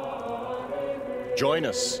reborn. Join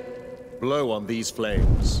us. Blow on these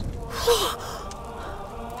flames.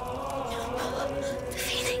 The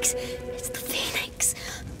phoenix. It's the phoenix.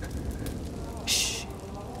 Shh.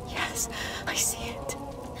 Yes, I see it.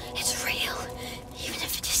 It's real. Even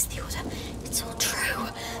if it is the order, it's all true.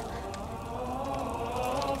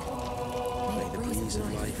 May the breeze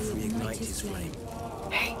of life reignite his flame.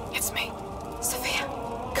 Hey, it's me. Sophia,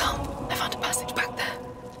 come. I found a passage back there.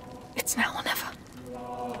 It's now or never.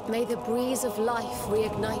 May the breeze of life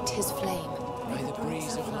reignite his flame. May the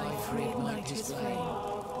breeze of life reignite his flame.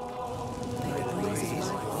 May the breeze of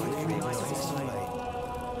life reignite his flame.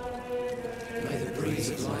 May the breeze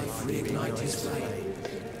of life reignite his flame.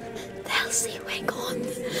 They'll see we're gone.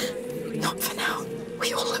 Not for now.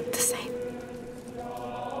 We all look the same.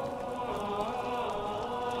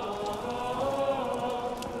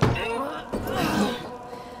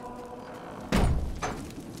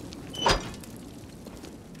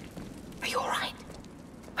 Are you alright?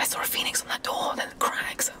 I saw a phoenix on that door, then the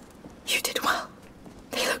crags. You did well.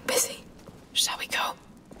 They look busy. Shall we go?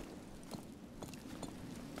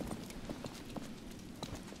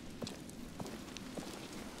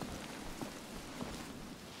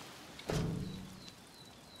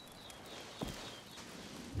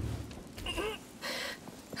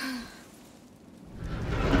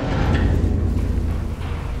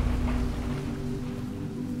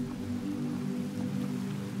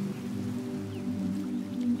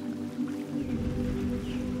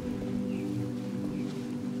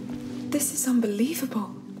 This is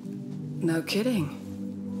unbelievable. No kidding.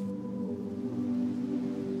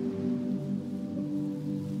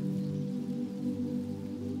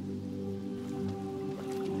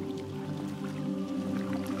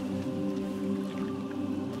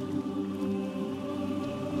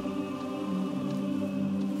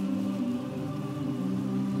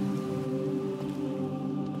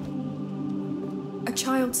 A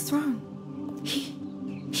child's throne.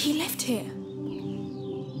 He lived here.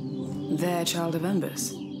 Their child of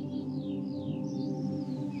embers.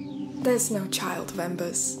 There's no child of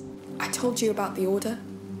embers. I told you about the order.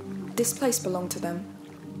 This place belonged to them.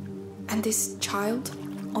 And this child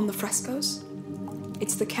on the frescoes?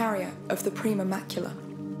 It's the carrier of the Prima Macula.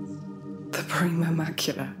 The Prima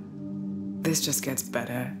Macula. This just gets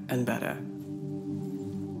better and better.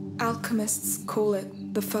 Alchemists call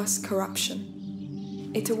it the first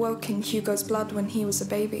corruption. It awoke in Hugo's blood when he was a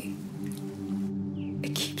baby.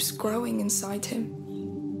 It keeps growing inside him.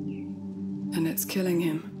 And it's killing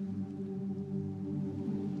him.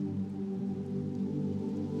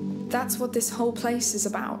 That's what this whole place is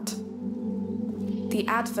about. The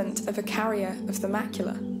advent of a carrier of the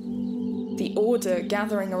macula. The Order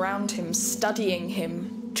gathering around him, studying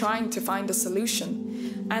him, trying to find a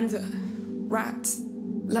solution. And rats.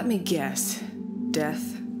 Let me guess.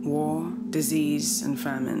 Death, war, disease, and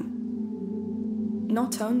famine.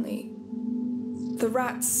 Not only. The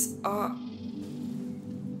rats are...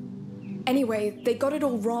 Anyway, they got it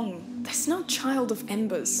all wrong. There's no child of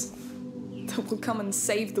embers that will come and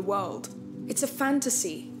save the world. It's a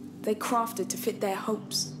fantasy they crafted to fit their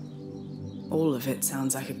hopes. All of it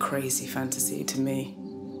sounds like a crazy fantasy to me.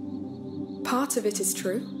 Part of it is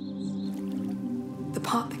true. The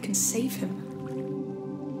part that can save him.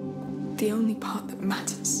 The only part that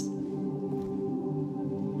matters.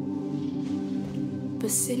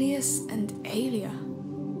 Basilius and Aelia.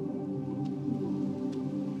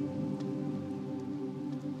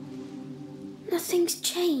 Nothing's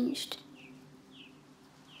changed.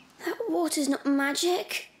 That water's not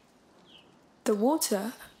magic. The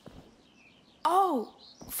water? Oh,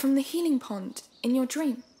 from the healing pond in your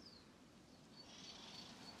dream.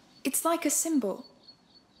 It's like a symbol.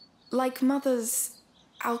 Like Mother's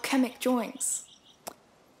alchemic drawings.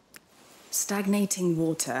 Stagnating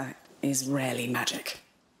water is rarely magic.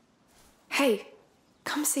 Hey,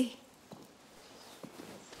 come see.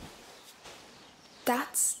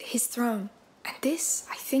 That's his throne. And this,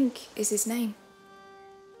 I think, is his name.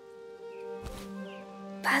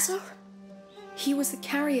 Basil? He was a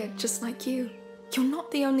carrier just like you. You're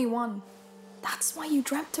not the only one. That's why you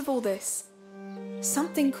dreamt of all this.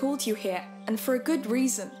 Something called you here, and for a good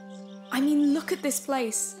reason. I mean, look at this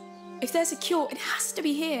place. If there's a cure, it has to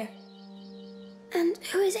be here. And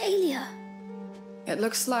who is Aelia? It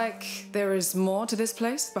looks like there is more to this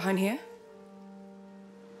place behind here.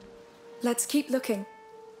 Let's keep looking.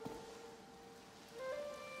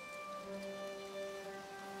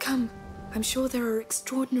 Come, I'm sure there are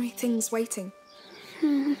extraordinary things waiting.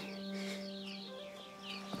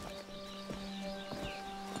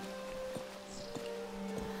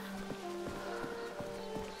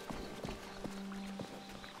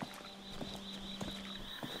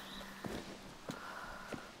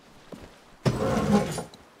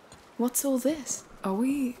 What's all this? Are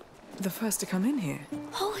we the first to come in here?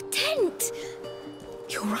 Oh, a tent!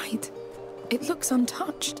 You're right. It looks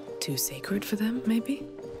untouched. Too sacred for them, maybe?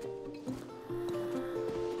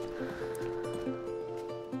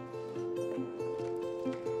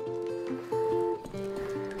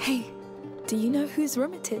 Hey, do you know whose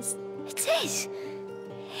room it is? It is.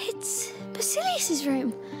 It's Basilius's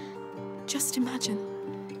room. Just imagine.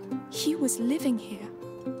 He was living here,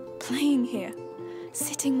 playing here,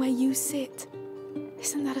 sitting where you sit.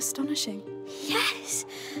 Isn't that astonishing? Yes.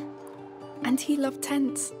 And he loved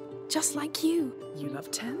tents, just like you. You love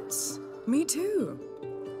tents? Me too.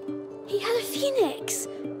 He had a phoenix.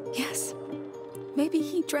 Yes. Maybe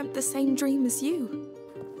he dreamt the same dream as you.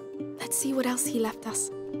 Let's see what else he left us.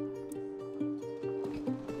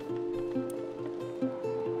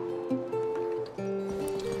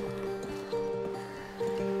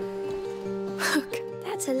 Look.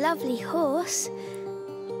 That's a lovely horse.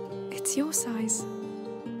 It's your size.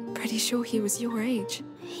 Pretty sure he was your age.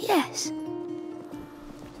 Yes.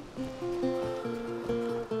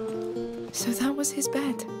 So that was his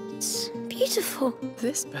bed. It's beautiful.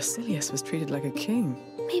 This Basilius was treated like a king.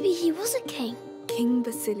 Maybe he was a king. King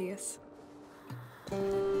Basilius.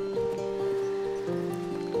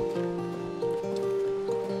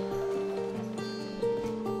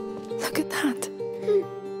 Look at that.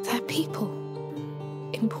 They're people.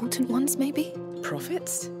 Important ones, maybe?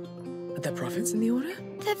 Prophets? Are there prophets in the Order?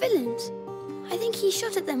 They're villains. I think he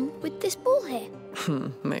shot at them with this ball here.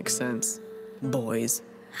 Makes sense. Boys.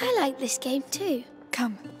 I like this game too.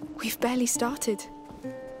 Come, we've barely started.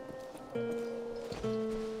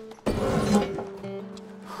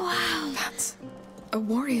 Wow. That's a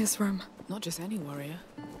warrior's room. Not just any warrior.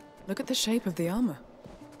 Look at the shape of the armor.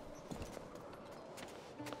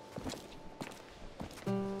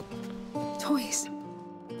 Toys.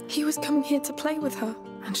 He was coming here to play with her.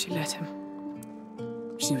 And she let him.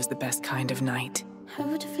 She was the best kind of knight. I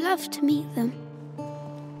would have loved to meet them.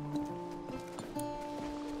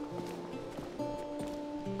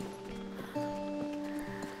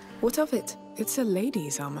 What of it? It's a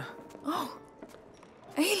lady's armor. Oh,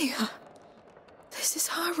 Aelia. This is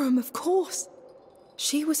her room, of course.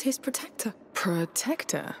 She was his protector.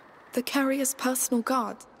 Protector? The carrier's personal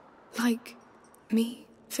guard. Like me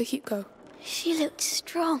for Hugo. She looked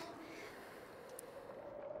strong.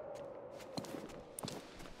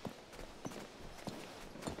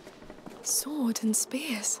 Sword and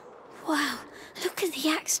spears. Wow, look at the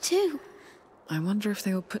axe too. I wonder if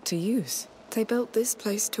they were put to use. They built this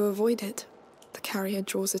place to avoid it. The carrier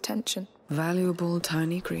draws attention. Valuable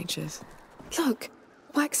tiny creatures. Look,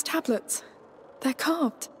 wax tablets. They're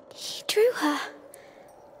carved. He drew her.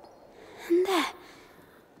 And there,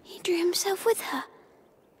 he drew himself with her.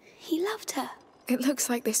 He loved her. It looks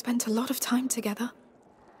like they spent a lot of time together.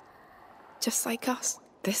 Just like us.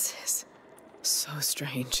 This is so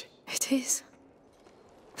strange. It is.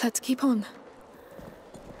 Let's keep on.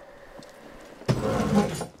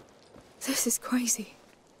 This is crazy.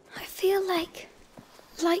 I feel like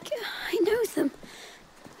I know them.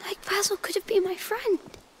 Like Basil could have been my friend.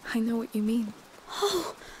 I know what you mean.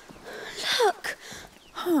 Oh, look!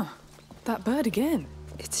 Huh. That bird again.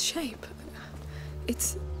 Its shape.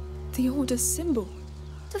 It's the Order's symbol.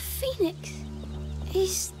 The phoenix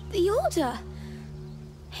is the Order.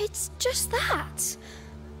 It's just that.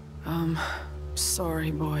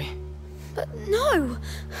 Sorry, boy. But no!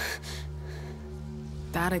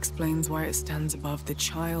 That explains why it stands above the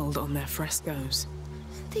child on their frescoes.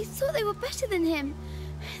 They thought they were better than him.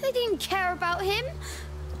 They didn't care about him.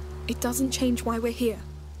 It doesn't change why we're here.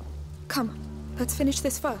 Come, let's finish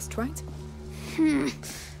this first, right?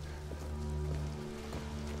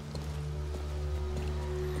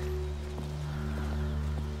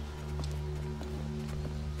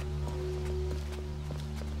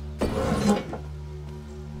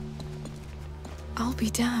 I'll be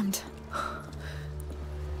damned.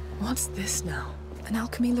 What's this now? An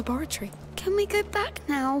alchemy laboratory. Can we go back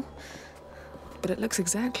now? But it looks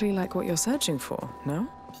exactly like what you're searching for, no?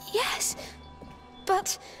 Yes,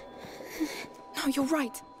 but... No, you're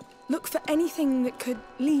right. Look for anything that could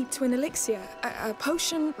lead to an elixir. A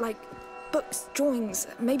potion, like books, drawings,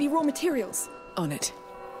 maybe raw materials. On it.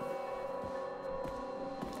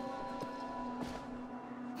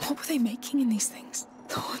 What were they making in these things?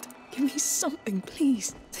 Lord, give me something,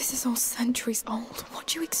 please. This is all centuries old. What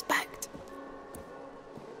do you expect?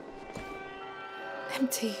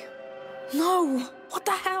 Empty. No! What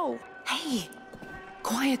the hell? Hey!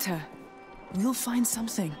 Quieter. We'll find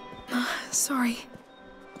something. Sorry.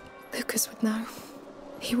 Lucas would know.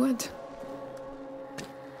 He would.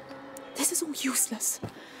 This is all useless.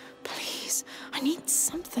 Please, I need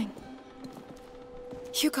something.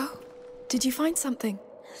 Hugo, did you find something?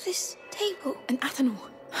 This table. An athanor.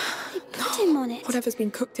 They put him on it. Whatever's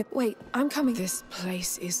been cooked in. Wait, I'm coming. This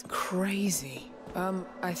place is crazy.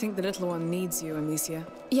 I think the little one needs you, Amicia.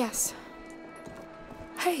 Yes.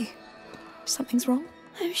 Hey, something's wrong?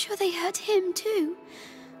 I'm sure they hurt him too.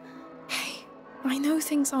 Hey, I know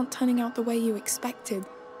things aren't turning out the way you expected,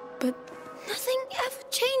 but... Nothing ever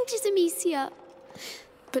changes, Amicia.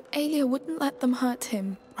 But Aelia wouldn't let them hurt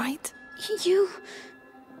him, right? You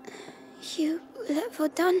let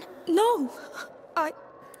Vaudin? No!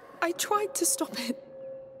 I tried to stop it,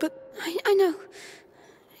 but... I know.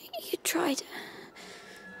 You tried.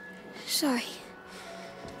 Sorry.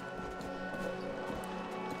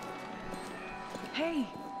 Hey,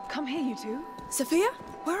 come here, you two. Sophia,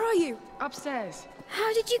 where are you? Upstairs.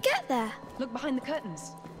 How did you get there? Look behind the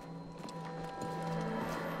curtains.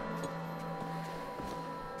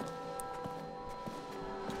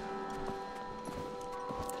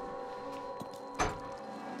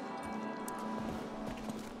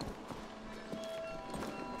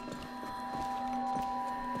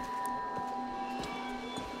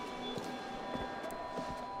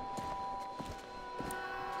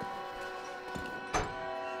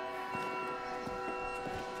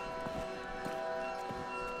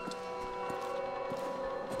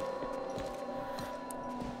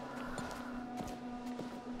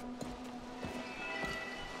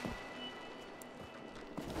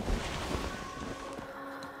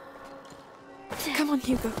 Come on,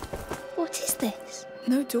 Hugo. What is this?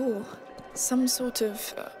 No door. Some sort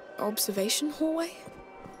of observation hallway?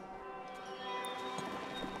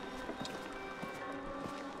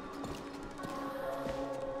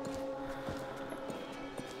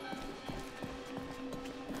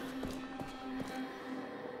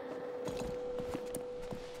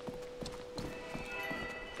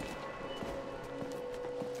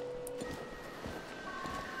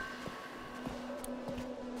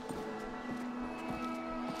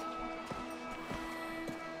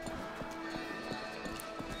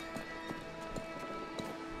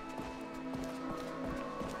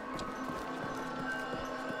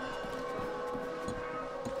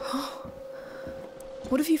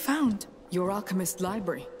 What have you found? Your alchemist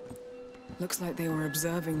library. Looks like they were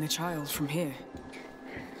observing the child from here.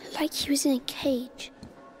 Like he was in a cage.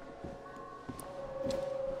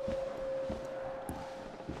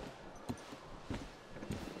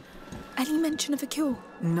 Any mention of a cure?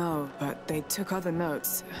 No, but they took other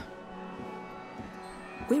notes.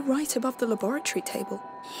 We're right above the laboratory table.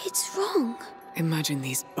 It's wrong. Imagine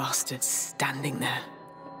these bastards standing there,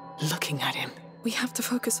 looking at him. We have to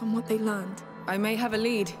focus on what they learned. I may have a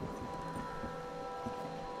lead.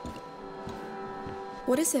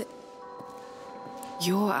 What is it?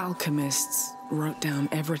 Your alchemists wrote down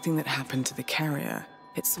everything that happened to the carrier.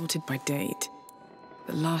 It's sorted by date.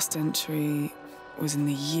 The last entry was in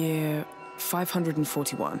the year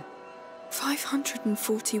 541.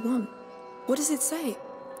 541? What does it say?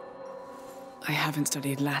 I haven't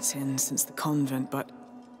studied Latin since the convent, but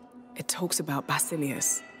it talks about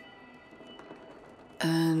Basilius.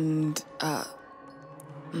 And,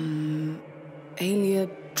 Aelia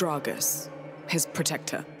Dragus, his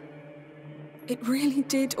protector. It really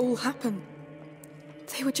did all happen.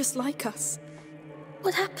 They were just like us.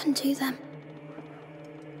 What happened to them?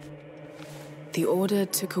 The Order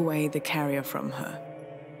took away the carrier from her.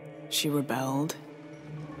 She rebelled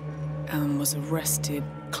and was arrested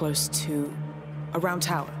close to a round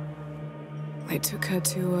tower. They took her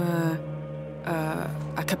to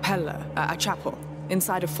a capella, a chapel,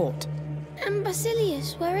 inside a fort. And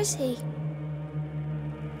Basilius, where is he?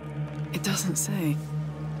 It doesn't say.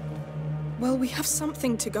 Well, we have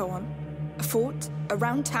something to go on. A fort, a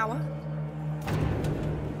round tower.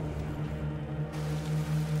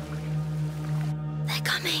 They're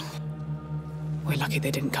coming. We're lucky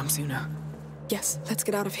they didn't come sooner. Yes, let's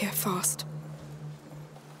get out of here fast.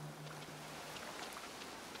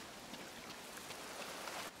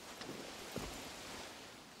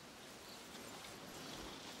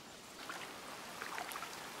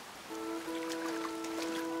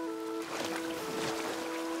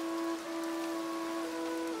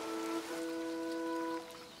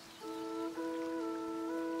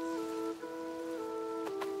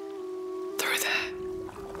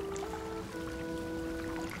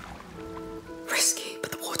 Risky,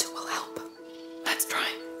 but the water will help. Let's try.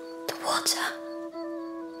 The water.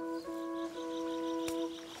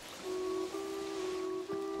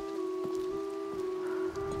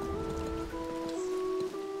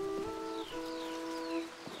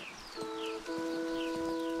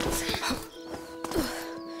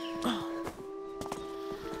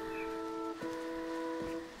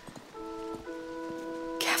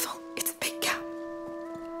 Careful, it's a big gap.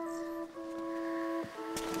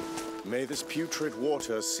 May this putrid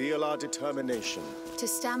water seal our determination. To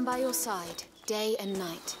stand by your side, day and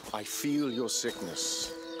night. I feel your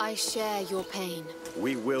sickness. I share your pain.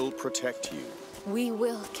 We will protect you. We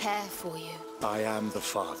will care for you. I am the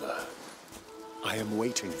father. I am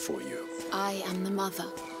waiting for you. I am the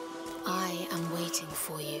mother. I am waiting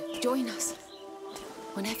for you. Join us.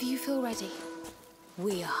 Whenever you feel ready,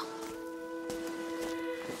 we are.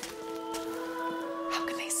 How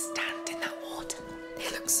can they stand in that water? They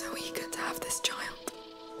look so eager to have this child.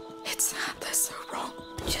 It's sad they're so wrong.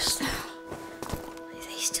 Just now.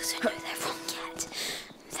 They still don't know they're wrong yet.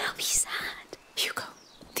 They'll be sad. Hugo,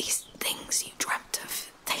 these things you dreamt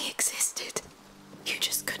of, they existed. You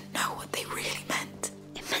just couldn't know what they really meant.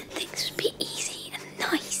 It meant things would be easy and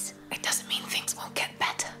nice. It doesn't mean things won't get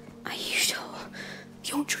better. Are you sure?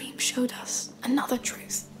 Your dream showed us another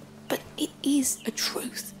truth. But it is a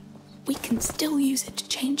truth. We can still use it to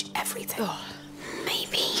change everything.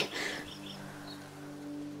 Maybe.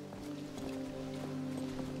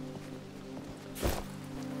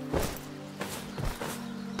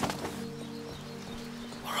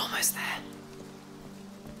 We're almost there.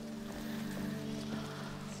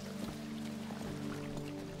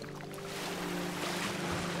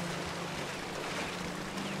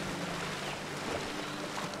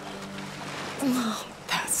 Oh,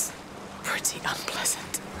 that's pretty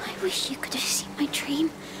unpleasant. I wish you could have seen my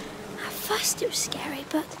dream. At first it was scary,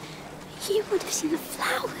 but you would have seen the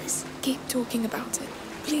flowers. Keep talking about it,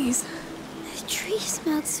 please. The tree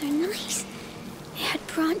smelled so nice. It had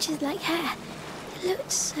branches like hair. It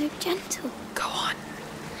looked so gentle. Go on.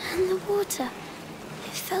 And the water.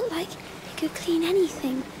 It felt like it could clean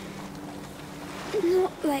anything.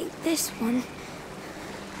 Not like this one.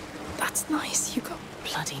 That's nice, Hugo.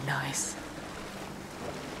 Bloody nice.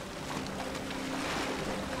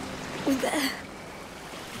 We're there.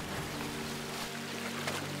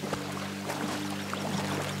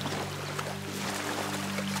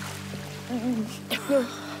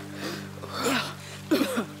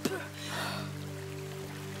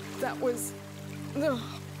 That was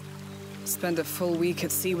Spend a full week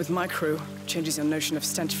at sea with my crew. Changes your notion of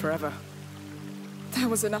stench forever. That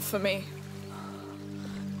was enough for me.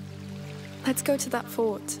 Let's go to that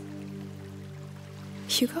fort.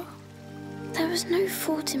 Hugo? There was no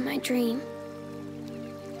fort in my dream.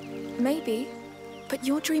 Maybe, but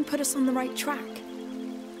your dream put us on the right track.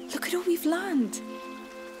 Look at all we've learned.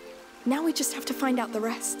 Now we just have to find out the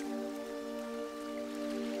rest.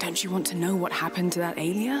 Don't you want to know what happened to that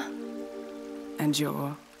Aelia? And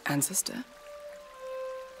your ancestor?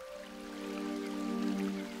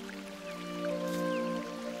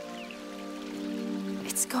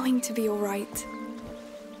 It's going to be all right.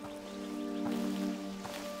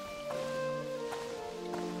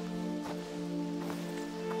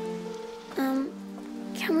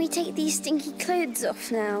 Can we take these stinky clothes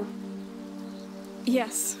off now?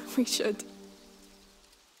 Yes, we should.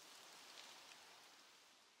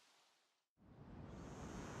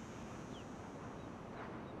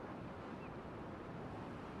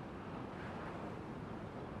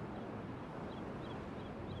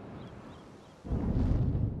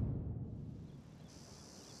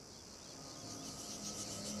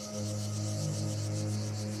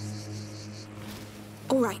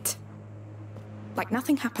 All right. Like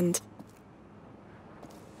nothing happened.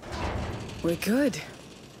 We're good.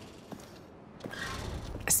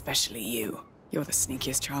 Especially you. You're the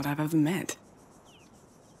sneakiest child I've ever met.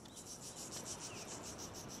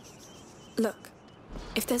 Look,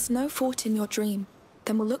 if there's no fort in your dream,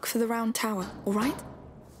 then we'll look for the round tower, all right?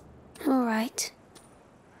 All right.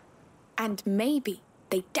 And maybe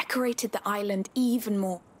they decorated the island even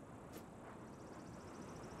more.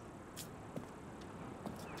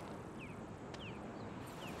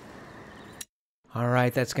 All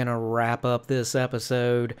right, that's going to wrap up this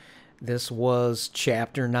episode. This was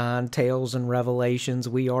Chapter 9, Tales and Revelations.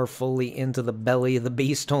 We are fully into the belly of the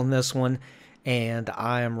beast on this one, and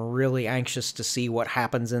I am really anxious to see what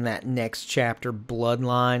happens in that next chapter,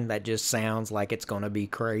 Bloodline. That just sounds like it's going to be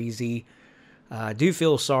crazy. I do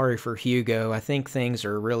feel sorry for Hugo. I think things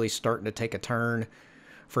are really starting to take a turn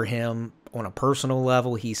for him on a personal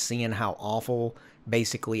level. He's seeing how awful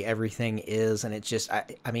basically everything is, and it's just,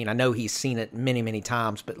 I mean, I know he's seen it many, many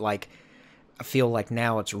times, but like, I feel like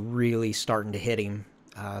now it's really starting to hit him.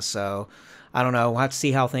 So, I don't know. We'll have to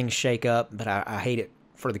see how things shake up, but I hate it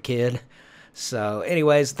for the kid. So,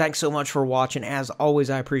 anyways, thanks so much for watching. As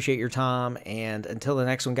always, I appreciate your time, and until the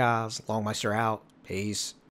next one, guys, Longmeister out. Peace.